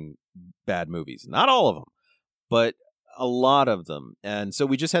watching bad movies. Not all of them, but a lot of them. And so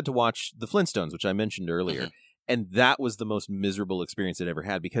we just had to watch The Flintstones, which I mentioned earlier. Mm-hmm. And that was the most miserable experience I'd ever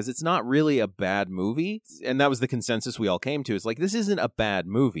had, because it's not really a bad movie. And that was the consensus we all came to. It's like, this isn't a bad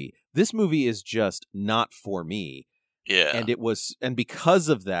movie. This movie is just not for me. Yeah. And because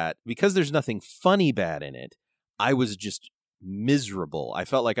of that, because there's nothing funny bad in it, I was just miserable. I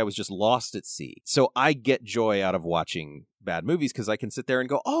felt like I was just lost at sea. So I get joy out of watching bad movies, because I can sit there and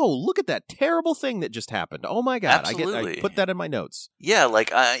go, oh, look at that terrible thing that just happened. Oh my God. Absolutely. I put that in my notes. Yeah,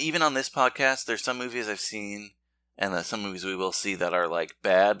 like even on this podcast, there's some movies I've seen and some movies we will see that are like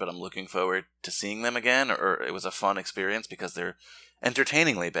bad, but I'm looking forward to seeing them again, or it was a fun experience because they're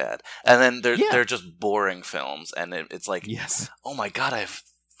entertainingly bad. And then they're just boring films, and it's like, yes, oh my God, I have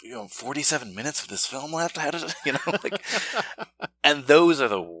 47 minutes of this film left. How did like, and those are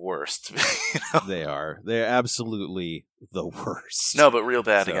the worst. They are. They're absolutely the worst. No, but Real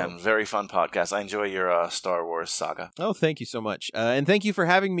Bad again. Very fun podcast. I enjoy your Star Wars saga. Oh, thank you so much, and thank you for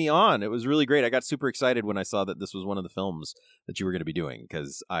having me on. It was really great. I got super excited when I saw that this was one of the films that you were going to be doing,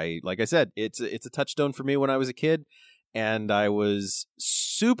 because like I said, it's a touchstone for me when I was a kid, and I was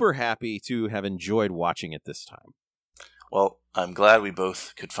super happy to have enjoyed watching it this time. Well, I'm glad we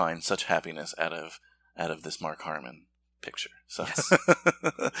both could find such happiness out of this Mark Harmon picture. So, yes.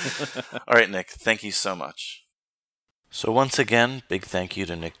 All right, Nick, thank you so much. So once again, big thank you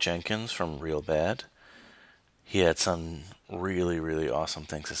to Nick Jenkins from Real Bad. He had some really, really awesome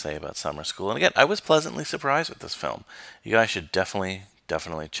things to say about summer school. And again, I was pleasantly surprised with this film. You guys should definitely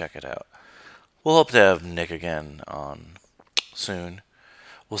check it out. We'll hope to have Nick again on soon.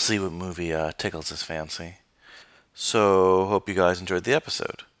 We'll see what movie tickles his fancy. So, hope you guys enjoyed the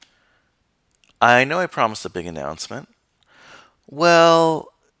episode. I know I promised a big announcement.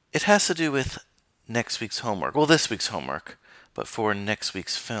 Well, it has to do with next week's homework. Well, this week's homework, but for next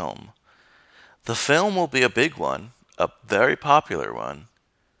week's film. The film will be a big one, a very popular one.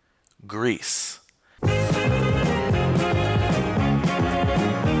 Grease.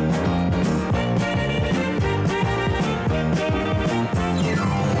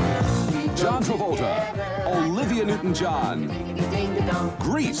 John Travolta, Olivia Newton-John,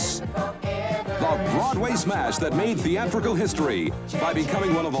 Grease, the Broadway smash that made theatrical history by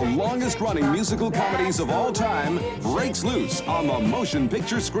becoming one of the longest-running musical comedies of all time, breaks loose on the motion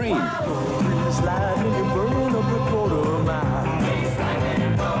picture screen.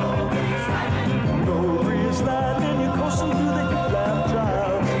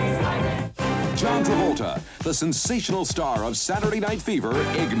 John Travolta, the sensational star of Saturday Night Fever,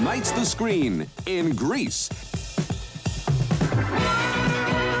 ignites the screen in Grease.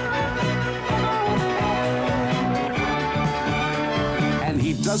 And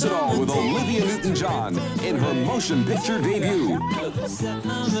he does it all with Olivia Newton-John in her motion picture debut.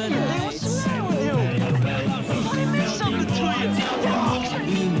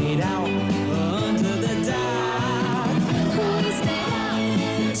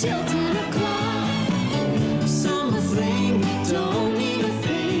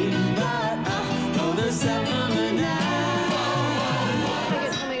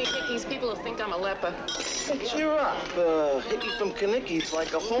 I'm a leper. Hey, cheer up. Hickey from Kanicki's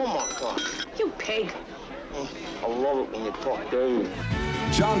like a Hallmark card. You pig. I love it when you talk dirty.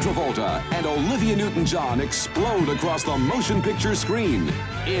 John Travolta and Olivia Newton-John explode across the motion picture screen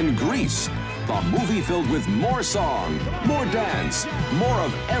in Grease, the movie filled with more song, more dance, more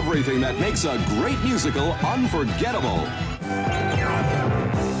of everything that makes a great musical unforgettable.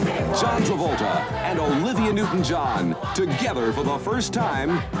 John Travolta and Olivia Newton-John together for the first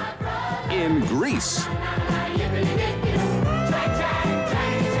time in Grease.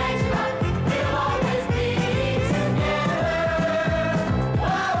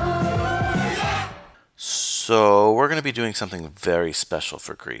 So we're going to be doing something very special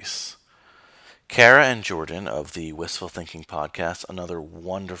for Grease. Kara and Jordan of the Wistful Thinking Podcast, another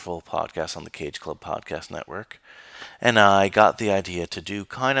wonderful podcast on the Cage Club Podcast Network, and I got the idea to do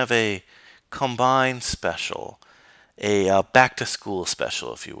kind of a combined special a back to school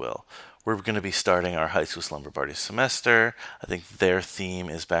special, if you will. We're going to be starting our High School Slumber Party semester. I think their theme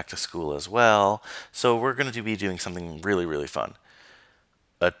is back to school as well. So we're going to be doing something really, really fun.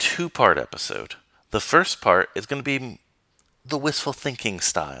 A 2-part episode. The first part is going to be the wistful thinking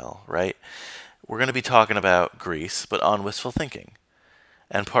style, right? We're going to be talking about Grease, but on wistful thinking.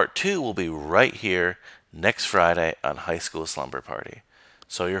 And part 2 will be right here next Friday on High School Slumber Party.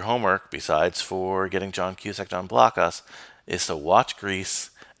 So your homework, besides for getting John Cusack to unblock us, is to watch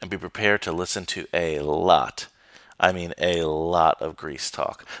Grease and be prepared to listen to a lot of Grease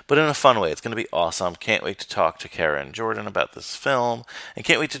talk. But in a fun way. It's going to be awesome. Can't wait to talk to Kara and Jordan about this film. And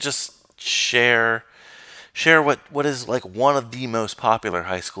can't wait to just share what is like one of the most popular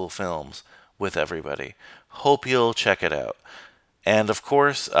high school films with everybody. Hope you'll check it out. And of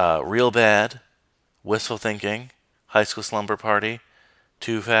course, Real Bad, Wistful Thinking, High School Slumber Party,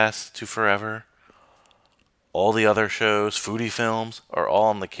 Too Fast, Too Forever, all the other shows, Foodie Films, are all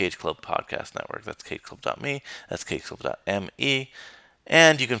on the Cage Club Podcast Network. That's cageclub.me, that's cageclub.me,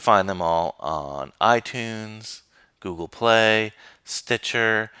 and you can find them all on iTunes, Google Play,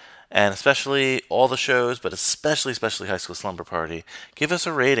 Stitcher, and especially all the shows, but especially High School Slumber Party. Give us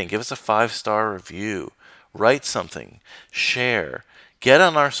a rating, give us a 5-star review, write something, share, get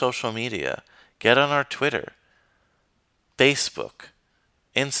on our social media, get on our Twitter, Facebook,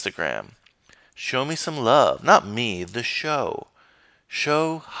 Instagram. Show me some love. Not me, the show.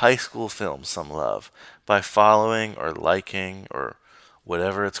 Show High School Films some love by following or liking or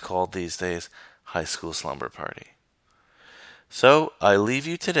whatever it's called these days, High School Slumber Party. So I leave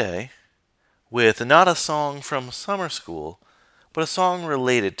you today with not a song from summer school, but a song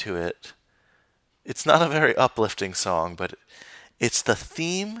related to it. It's not a very uplifting song, but it's the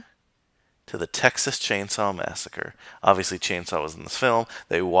theme to the Texas Chainsaw Massacre. Obviously, Chainsaw was in this film.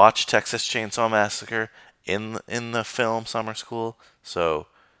 They watched Texas Chainsaw Massacre in the film Summer School. So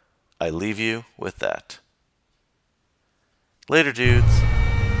I leave you with that. Later, dudes.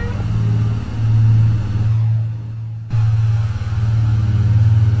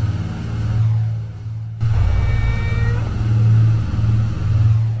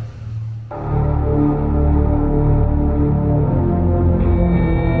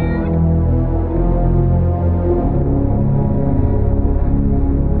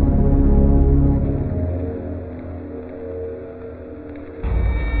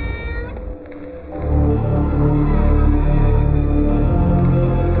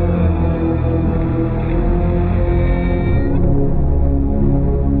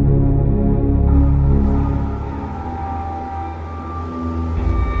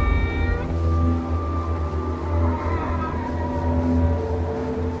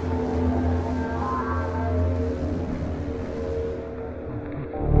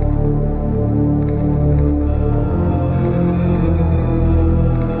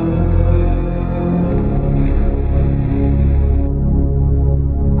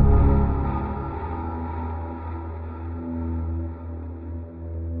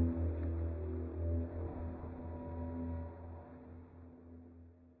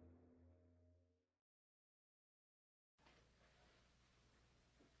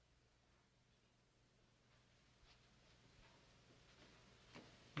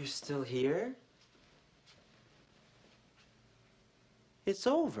 You're still here? It's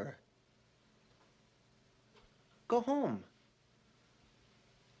over. Go home.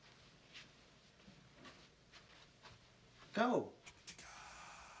 Go.